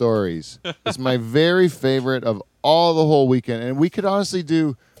these stories. It's my very favorite of all the whole weekend. And we could honestly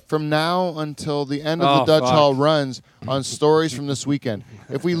do from now until the end of the Oh, Dutch fuck. Hall runs on stories from this weekend.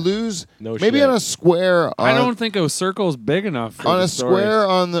 If we lose, No maybe shit. on a square. I don't think a circle is big enough. For On the a square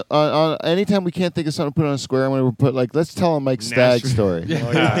stories. on anytime we can't think of something to put on a square, I'm gonna put like let's tell a Mike Stag Nashville. story.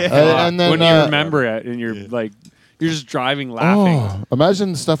 Yeah. And then when you remember it and you're like, you're just driving laughing. Oh,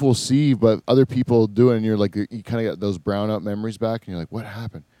 imagine the stuff we'll see, but other people do it, and you're like, you kind of got those brown out memories back, and you're like, what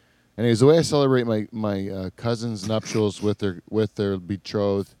happened? Anyways, the way I celebrate my cousin's nuptials with their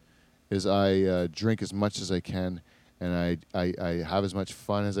betrothed is I drink as much as I can, and I have as much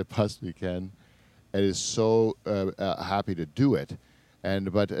fun as I possibly can. It is so happy to do it,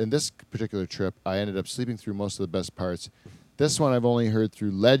 but in this particular trip, I ended up sleeping through most of the best parts. This one I've only heard through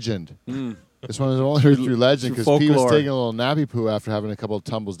legend. This one I've only heard through legend Through because Pete was folklore. taking a little nappy poo after having a couple of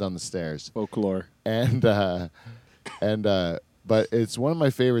tumbles down the stairs. Folklore. But it's one of my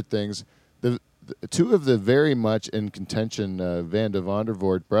favorite things. The two of the very much in contention Van de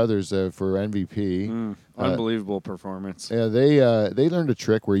Vondervoort brothers for MVP. Unbelievable performance. Yeah, they learned a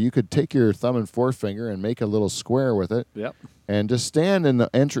trick where you could take your thumb and forefinger and make a little square with it, Yep. and just stand in the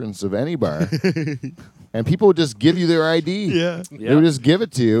entrance of any bar, and people would just give you their ID. Yeah. They would just give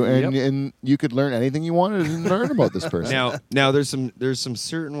it to you, and Yep. and you could learn anything you wanted and learn about this person. Now there's some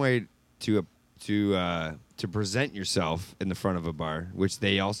certain way to present yourself in the front of a bar, which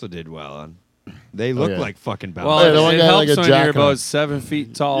they also did well on. They look yeah. like fucking Well, bouncers. Yeah, the one it guy helps like a when you're jack on about it. 7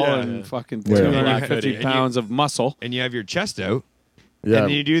 feet tall Yeah. and fucking Yeah. 250 And you- pounds of muscle. and you have your chest out, Yeah.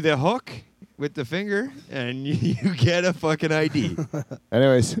 and you do the hook with the finger, and you get a fucking ID.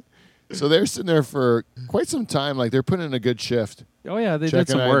 Anyways, so they're sitting there for quite some time, like they're putting in a good shift. Oh yeah, they Checking did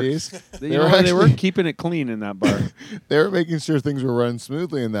some work. IDs. They, They you were know, they were actually- keeping it clean in that bar. They were making sure things were running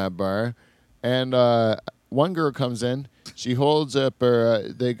smoothly in that bar. And one girl comes in. She holds up her.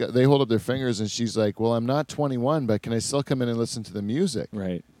 They hold up their fingers, and she's like, "Well, I'm not 21, but can I still come in and listen to the music?"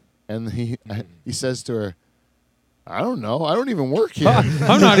 Right. And he says to her, "I don't know. I don't even work here."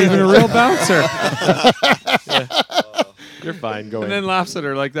 I'm not even a real bouncer. You're fine. Go And in. then laughs at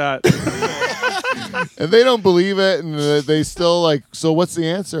her like that. And they don't believe it, and they still like, so what's the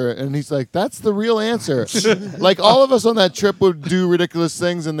answer? And he's like, that's the real answer. Like all of us on that trip would do ridiculous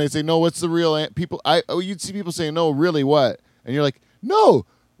things, and they say, no, what's the real people? You'd see people saying, no, really, what? And you're like, no,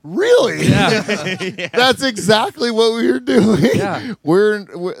 really? Yeah. That's exactly what we were doing. Yeah. We're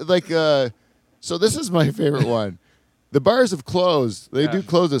like, so this is my favorite one. The bars have closed. They do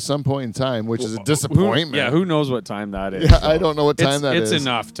close at some point in time, which is a disappointment. Who knows what time that is? Yeah, I don't know what time that is. It's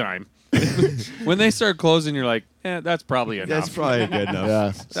enough time. When they start closing, you're like, that's probably enough. That's probably good enough.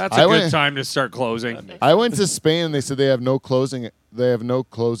 Yeah. That's a good time to start closing. I went to Spain and they said they have no closing. They have no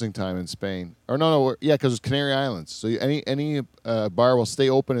closing time in Spain. Or no, yeah, because it's Canary Islands. So any bar will stay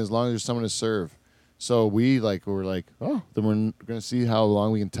open as long as there's someone to serve. So were like, oh, then we're going to see how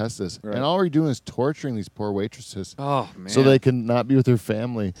long we can test this. Right. And all we're doing is torturing these poor waitresses. Oh, man. So they can not be with their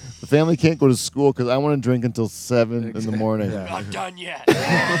family. The family can't go to school because I want to drink until 7 in the morning. Not done yet.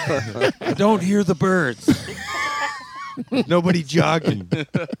 I don't hear the birds. Nobody jogging.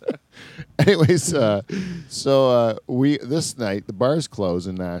 Anyways, so this night the bar's closed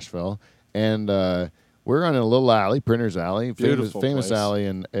in Nashville, and we're on a little alley, Printer's Alley, famous place. alley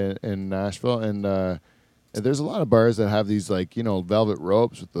in Nashville, and there's a lot of bars that have these like velvet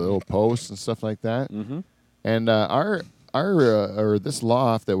ropes with the little posts and stuff like that. Mm-hmm. And our this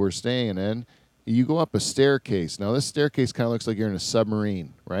loft that we're staying in, you go up a staircase. Now this staircase kind of looks like you're in a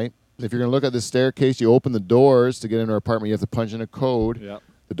submarine, right? If you're going to look at the staircase, you open the doors to get into our apartment. You have to punch in a code. Yep.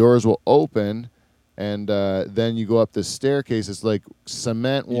 The doors will open, and then you go up the staircase. It's like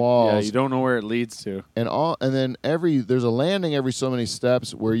cement walls. Yeah, you don't know where it leads to. And then there's a landing every so many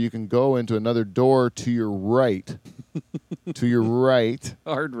steps where you can go into another door to your right. To your right.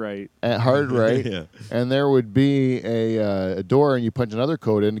 Hard right. Hard right. Yeah. And there would be a door, and you punch another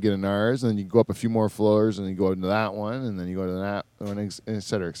code in to get an ours, and then you go up a few more floors, and you go into that one, and then you go to that one, et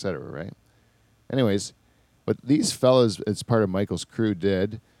cetera, right? Anyways, what these fellas, as part of Michael's crew,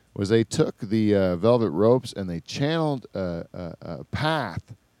 did was they took the velvet ropes and they channeled a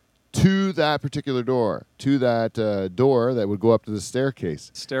path to that particular door, to that door that would go up to the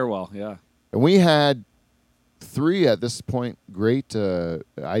staircase. Stairwell, yeah. And we had 3 at this point great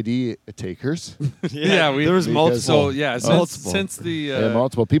ID takers. Yeah, there was multiple. So yeah, Multiple. since the Yeah,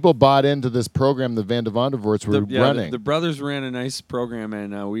 multiple people bought into this program the Van de Vondervoorts were running. The brothers ran a nice program,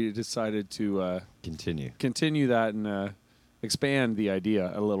 and we decided to continue that and expand the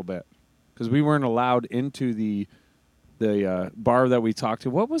idea a little bit because we weren't allowed into the bar that we talked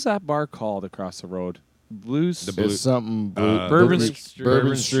to. What was that bar called across the road? Blues. It's something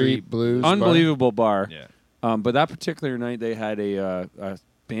Bourbon Street Blues. Unbelievable bar. Yeah. But that particular night, they had a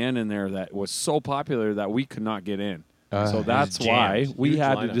band in there that was so popular that we could not get in. So that's why we Huge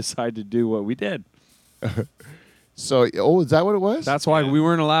had to lineup. decide to do what we did. So, is that what it was? That's why we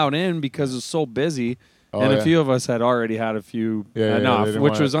weren't allowed in because it was so busy. And a few of us had already had a few enough, they didn't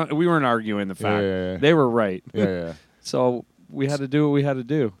which want was we weren't arguing the fact. yeah. They were right. Yeah. So we had to do what we had to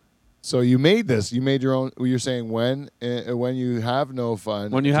do. So you made this. You made your own. You're saying when you have no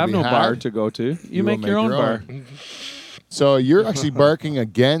fun, When you have no bar to go to, you will make your own bar. So you're actually barking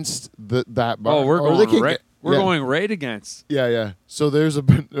against that bar. Oh, we're Or they going can right. get- We're yeah. going right against. Yeah. So there's a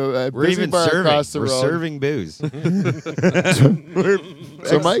We're busy even bar serving. across the We're road. serving booze.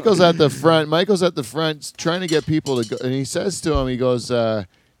 So Michael's at the front. Michael's at the front trying to get people to go, and he says to him, he goes,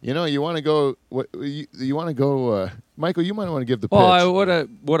 you want to go? You want to go? Michael, you might want to give the pitch.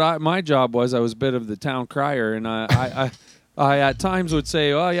 Well, my job was I was a bit of the town crier, and I at times would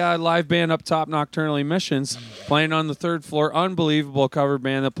say, "Oh yeah, live band up top, Nocturnal Emissions, playing on the 3rd floor, unbelievable cover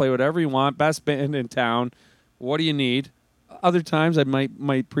band that play whatever you want, best band in town. What do you need?" Other times I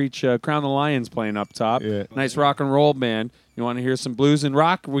might preach Crown the Lions playing up top, nice rock and roll band. You want to hear some blues and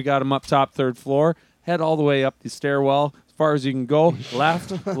rock? We got them up top, 3rd floor. Head all the way up the stairwell as far as you can go.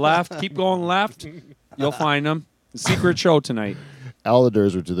 Left, keep going left. You'll find them. Secret show tonight. All the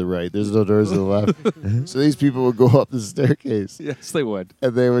doors are to the right. There's no doors to the left. So these people would go up the staircase. Yes, they would.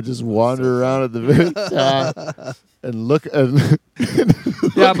 And they would just wander around at the very top and look. And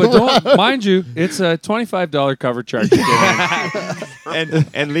Yeah, but don't mind you, it's a $25 cover charge to get in.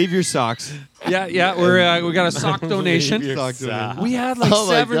 and leave your socks. Yeah, we got a sock donation. We had like Oh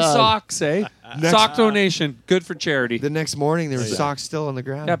my 7 God. socks, eh? Sock donation, good for charity. The next morning, there were socks still on the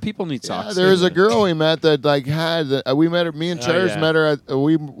ground. Yeah, people need socks. Yeah, there was a girl we met that had. We met her. Me and Charles met her.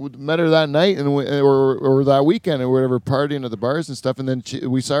 We met her that night or that weekend or whatever, partying at the bars and stuff. And then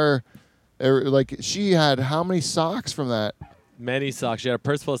we saw her. She had how many socks from that many socks. She had a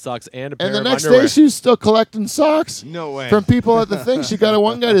purse full of socks and a pair And the of next underwear. day, she was still collecting socks. No way. From people at the thing. She got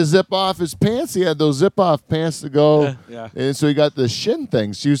one guy to zip off his pants. He had those zip-off pants to go. Yeah. And so he got the shin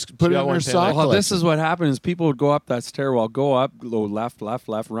things. She was putting got in one her pant sock Well, this collection. is what happens. People would go up that stairwell, go up, go left,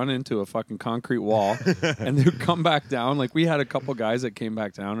 run into a fucking concrete wall, and they would come back down. Like, we had a couple guys that came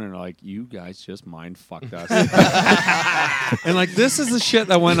back down and are like, you guys just mind fucked us. And like, this is the shit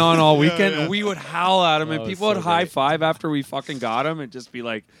that went on all weekend, and we would howl at them, and Oh, people so would high great. five after we fucking got them and just be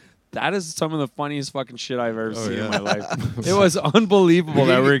like, that is some of the funniest fucking shit I've ever seen in my life. It was unbelievable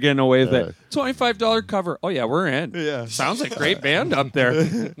that we were getting away with it. $25 cover. Oh, yeah, we're in. Yeah. Sounds like a great band up there.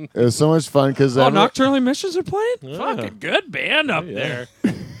 It was so much fun because Oh, Nocturnal Emissions are playing? Fucking good band up Yeah.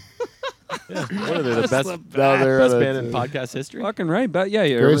 there. What are they, the best, they're best the- band in podcast history? Fucking right. But yeah,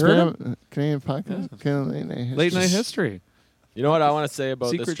 you Greatest ever heard band them? of Canadian podcast. Late Night History. You know what I want to say about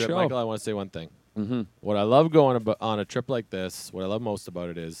Secret this trip, show. Michael? I want to say one thing. Mm-hmm. What I love going on a trip like this, what I love most about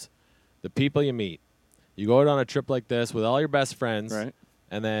it is the people you meet. You go out on a trip like this with all your best friends, Right.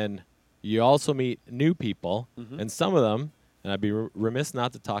 and then you also meet new people, and some of them, and I'd be remiss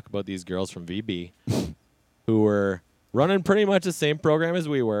not to talk about these girls from VB, who were running pretty much the same program as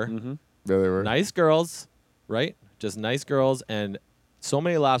we were. There they were. Nice girls, right? Just nice girls, and so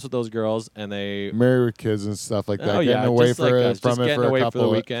many laughs with those girls, and they Married with kids and stuff like that. Oh, yeah, getting away just like us, from just it getting for away a for the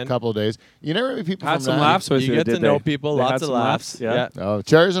couple, weekend. couple of days. You never meet people Had from some that. laughs with you you. get to did know they? people, They lots had of some laughs. Yeah. Oh,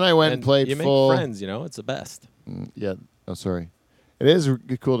 Chairs and I went and And played you make full. friends, you know, it's the best. Yeah. Oh, sorry. It is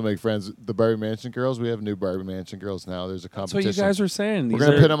cool to make friends. The Barbie Mansion girls. We have new Barbie Mansion girls now. There's a That's competition. what you guys were saying. We're These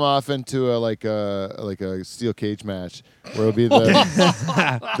gonna are- pit them off into like a steel cage match, where it'll be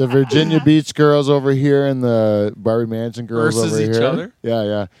the Virginia Beach girls over here and the Barbie Mansion girls Versus over each here. other? Yeah,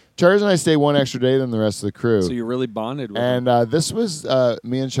 yeah. Charles and I stay one extra day than the rest of the crew. So you're really bonded with them. And this was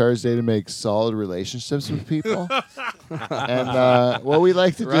me and Char's day to make solid relationships with people. And what we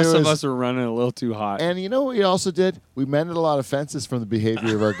like to The do rest is, of us are running a little too hot. and you know what we also did? We mended a lot of fences from the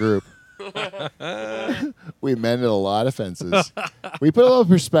behavior of our group. We mended a lot of fences. We put a little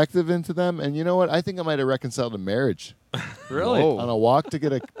perspective into them, and you know what? I think I might have reconciled a marriage Really? on a walk to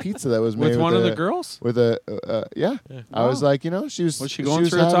get a pizza that was made With one of the a- girls? With a yeah. I was like, you know, she was going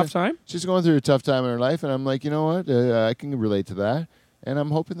through a having- tough time? She's going through a tough time in her life, and I'm like, you know what? I can relate to that, and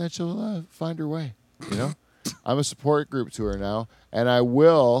I'm hoping that she'll find her way. You know, I'm a support group to her now, and I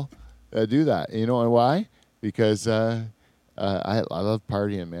will do that. You know why? Because I love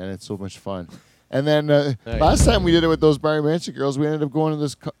partying, man. It's so much fun. And then last time we did it with those Barbie Mansion girls, we ended up going to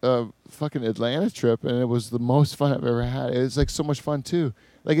this fucking Atlanta trip, and it was the most fun I've ever had. It's like so much fun too.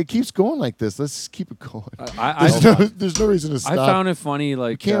 Like it keeps going like this. Let's just keep it going. There's no reason to stop. I found it funny.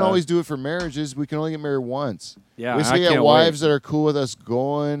 Like We can't always do it for marriages. We can only get married once. Yeah, we I should get can't wives wait. that are cool with us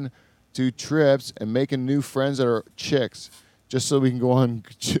going to trips and making new friends that are chicks, just so we can go on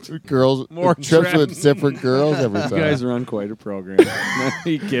girls More trips with trips. different girls every You time. guys run quite a program.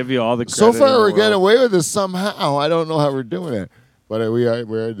 He give you all the credit. So in far, the we're getting world. away with this somehow. I don't know how we're doing it, but we are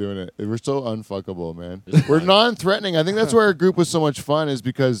doing it. We're so unfuckable, man. We're non-threatening. I think that's why our group was so much fun, is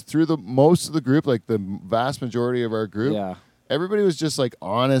because through the most of the group, like the vast majority of our group, Yeah. everybody was just like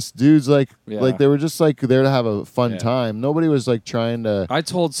honest dudes. Like they were just like there to have a fun Yeah. time. Nobody was like trying to. I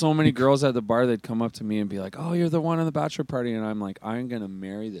told so many girls at the bar, they'd come up to me and be like, "Oh, you're the one in the bachelor party," and I'm like, "I'm gonna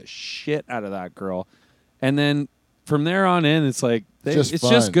marry the shit out of that girl." And then from there on in, it's like Just it's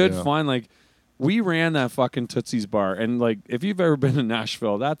fun, just good you know? fun. Like we ran that fucking Tootsie's bar, and like if you've ever been to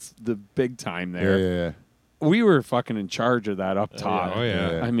Nashville, that's the big time there. Yeah. We were fucking in charge of that up top. Oh,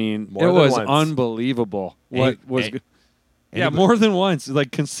 yeah. Yeah. I mean, More it than was once. unbelievable. What was good. Yeah, more than once.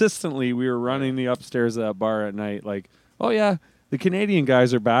 Like consistently, we were running the upstairs of that bar at night. Like, oh yeah, the Canadian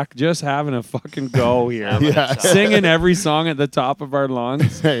guys are back, just having a fucking go here, Yeah. singing every song at the top of our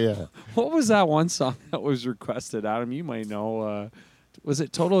lungs. Yeah. What was that one song that was requested, Adam? You might know. Was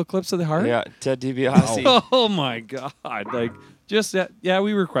it "Total Eclipse of the Heart"? Yeah, Ted DiBiase. Oh my god! Like, just that. Yeah,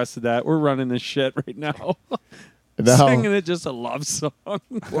 we requested that. We're running this shit right now. Now- Singing it just a love song.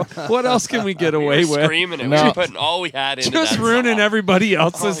 What else can we get We away were with? screaming it. No. We were putting all we had into Just that ruining song. everybody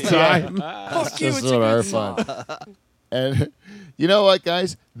else's time. That's just what our fun. And you know what,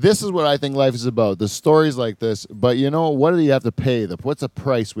 guys? This is what I think life is about. The stories like this. But you know, what do you have to pay? What's the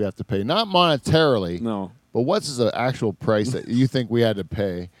price we have to pay? Not monetarily, No. but what's the actual price that you think we had to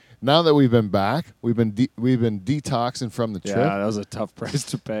pay? Now that we've been back, we've been detoxing from the trip. Yeah, that was a tough price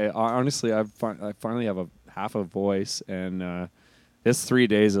to pay. Honestly, I finally have half a voice, and it's 3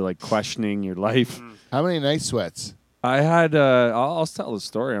 days of like questioning your life. How many night sweats? I had. I'll tell the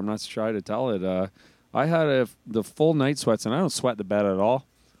story. I'm not shy to tell it. I had the full night sweats, and I don't sweat the bed at all.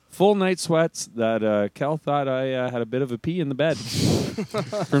 full night sweats that Kel thought I had a bit of a pee in the bed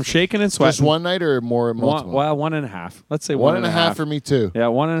from shaking and sweating. Just one night or more? Multiple? Well, 1.5. Let's say one and a half for me too. Yeah,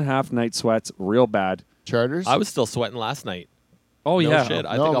 1.5 night sweats, real bad. Charters? I was still sweating last night. Oh, No yeah. shit.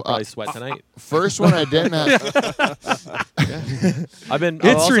 I No, think I'll probably sweat tonight. First one I didn't have.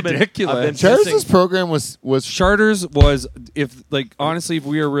 It's ridiculous. Charters' program was Charters was, honestly, if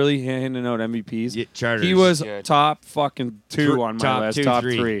we were really handing out MVPs, Yeah, Charters. he was Good. top fucking 2 on my top list, 2, top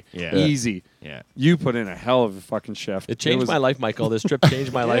 3. 3. Yeah. Easy. Yeah. You put in a hell of a fucking shift. It changed my life, Michael. This trip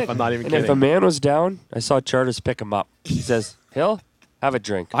changed my life. I'm not even And if a kidding. man was down, I saw Charters pick him up. He says, Hill, have a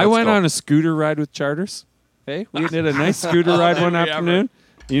drink. I Let's went go." on a scooter ride with Charters. Hey, we did a nice scooter ride one afternoon.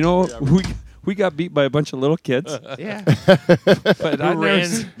 You know, we got beat by a bunch of little kids. Yeah. But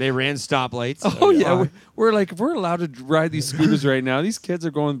They ran stoplights. Oh yeah, we're like, if we're allowed to ride these scooters right now, these kids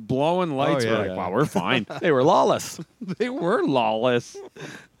are going blowing lights. yeah. We're like, wow, we're fine. They were lawless. They were lawless.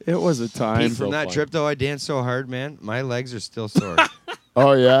 It was a time. Pete, from that trip though, I danced so hard, man. My legs are still sore.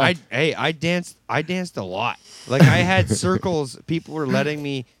 Oh yeah. I danced a lot. Like I had circles. People were letting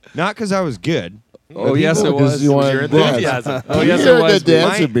me, not because I was good. Oh yes, it Because was. you wanted your to dance. enthusiasm. Oh yes, You're it a was. good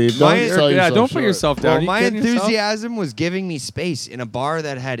dancer, Beef. Don't my- sell Yeah, yourself don't put short. yourself down. Well, You my kidding yourself? enthusiasm was giving me space in a bar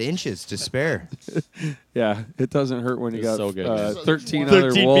that had inches to spare. Yeah, it doesn't hurt when you It's got so good. 13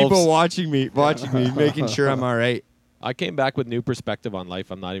 other wolves. watching me, making sure I'm all right. I came back with new perspective on life.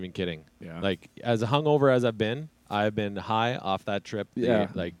 I'm not even kidding. Yeah. Like, as hungover as I've been high off that trip. Yeah.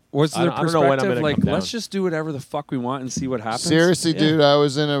 Like, What's I the don't- I don't know when I'm perspective? gonna Like, come down. let's just do whatever the fuck we want and see what happens. Seriously, Yeah. dude, I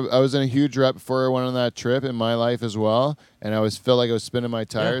was in a huge rut before I went on that trip in my life as well, and I felt like I was spinning my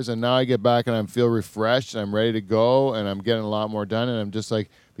tires. And now I get back and I feel refreshed and I'm ready to go and I'm getting a lot more done. And I'm just like,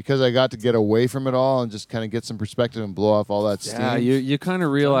 because I got to get away from it all and just kind of get some perspective and blow off all that steam. Yeah, you kind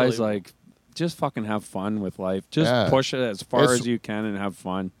of realize Unbelievable. like, just fucking have fun with life. Just Yeah. push it as far It's- as you can and have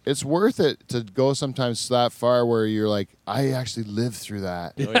fun. It's worth it to go sometimes that far where you're like, I actually lived through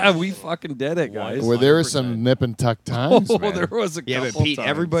that. Yeah, we fucking did it, guys. Where there was some nip and tuck times, Oh, man. there was a Yeah, but couple Pete, times.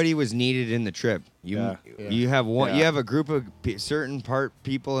 everybody was needed in the trip. You have one. Yeah. You have a group of certain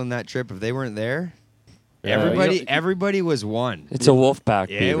people in that trip. If they weren't there, Yeah. everybody was one. It's a wolf pack.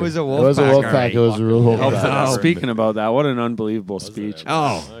 Yeah, Peter. it was a It wolf was a pack, wolf all pack. right. It was a real wolf Oh, pack. speaking about that, what an unbelievable speech.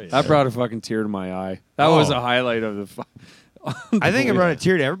 Oh, That brought a fucking tear to my eye. That was a highlight of the. I think it brought a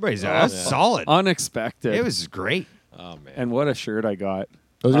tear to everybody's eye. That was solid. Unexpected. It was great. Oh, man. And what a shirt I got.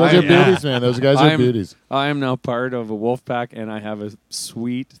 Those guys are beauties, man. Those guys are beauties. I am now part of a wolf pack, and I have a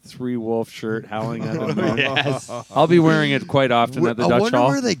sweet 3 wolf shirt howling at the moon. Yes. I'll be wearing it quite often at the I Dutch wonder Hall.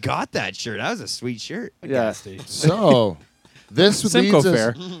 where they got that shirt. That was a sweet shirt. Yeah. So this Simcoe leads us.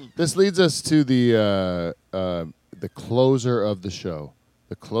 Fair. This leads us to the closer of the show.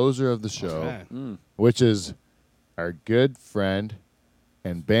 The closer of the show, which is our good friend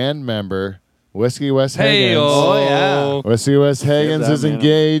and band member Whiskey West Hey, Higgins. oh, Whiskey West Higgins that is man.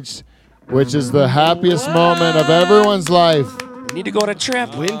 engaged, which is the happiest moment of everyone's life. We need to go on a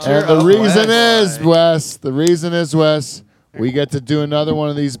trip. And the reason is, Wes, we get to do another one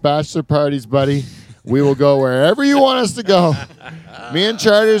of these bachelor parties, buddy. We will go wherever you want us to go. Me and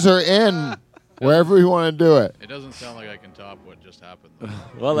Charters are in wherever we want to do it. It doesn't sound like I can top what just happened. Though.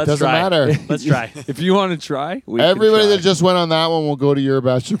 Well, let's Doesn't try. matter. Let's try. If you want to try, we Everybody can try. that just went on that one will go to your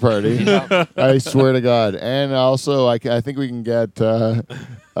bachelor party. I swear to God. And also, I think we can get Clean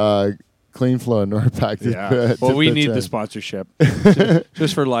Flow and Norpac to Yeah. Well, to we pitch need in. the sponsorship.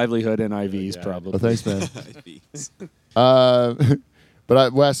 just for livelihood and IVs, probably. Well, thanks, man.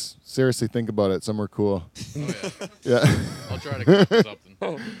 But Wes, seriously, think about it. Somewhere cool. Yeah. I'll try to come up with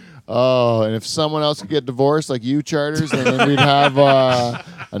something. Oh, and if someone else could get divorced like you, Charters, and then we'd have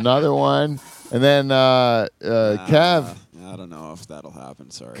another one. And then Kev, I don't know if that'll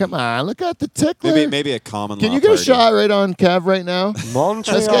happen. Sorry. come on, look at the tickler. Maybe a common Can law you get a party. shot right on Kev right now?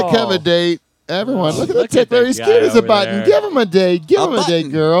 Montreal. Let's get Kev a date. Everyone, look at the Look at tickler. that He's guy cute as a over button. there. Give him a date. Give him a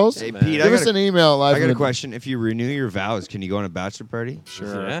date, girls. Hey, Pete, Give us an email live. I got from a the- question. If you renew your vows, can you go on a bachelor party?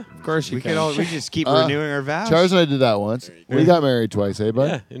 Sure. Yeah. Of course you We can. could we just keep Uh, renewing our vows. Charles and I did that once. We got married twice, eh, bud?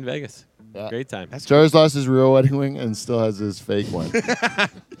 Yeah, in Vegas. Yeah. Great time. Charles lost his real wedding ring and still has his fake one.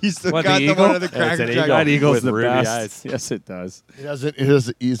 He's still What, got the the eagle? one of the Yeah, it's cracker an jack. eagle. That eagle's With the ruby best. eyes. Yes, it does.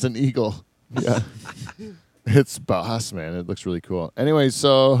 He's an eagle. Yeah. It's boss, man. It looks really cool. Anyway,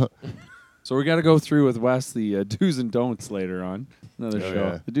 so So we got to go through with Wes the do's and don'ts later on. Another show.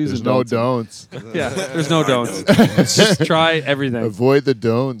 yeah. The do's There's and no don'ts. don'ts. Yeah, there's no don'ts. Just try everything. Avoid the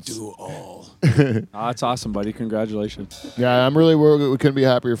don'ts. That's awesome, buddy. Congratulations. Yeah, we couldn't be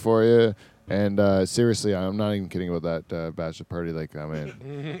happier for you. And seriously, I'm not even kidding about that bachelor party. Like, I'm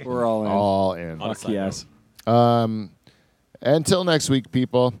in. We're all in. All in. Fuck yes. Until next week,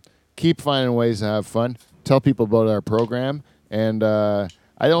 people, keep finding ways to have fun. Tell people about our program. And I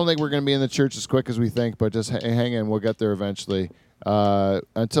don't think we're going to be in the church as quick as we think, but just hang in. We'll get there eventually.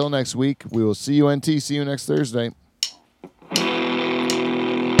 Until next week, we will see you, NT. See you next Thursday.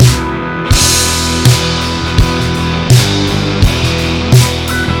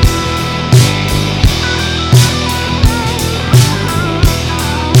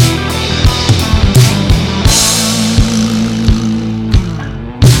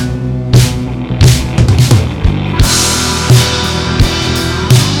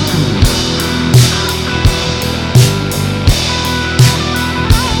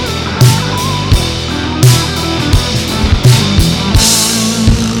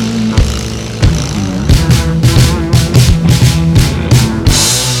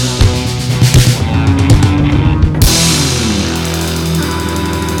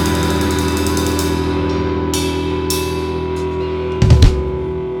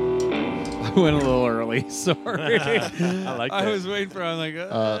 Went a little early. Sorry. I like that. I was waiting for. I'm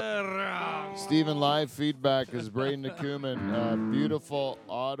like. Stephen, live feedback is Braden Nekuman. Beautiful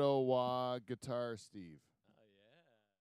Ottawa guitar, Steve.